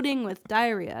floating with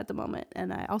diarrhea at the moment,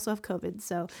 and I also have COVID.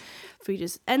 So if we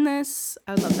just end this,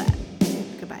 I would love that.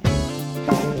 Goodbye.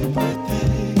 Happy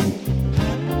birthday.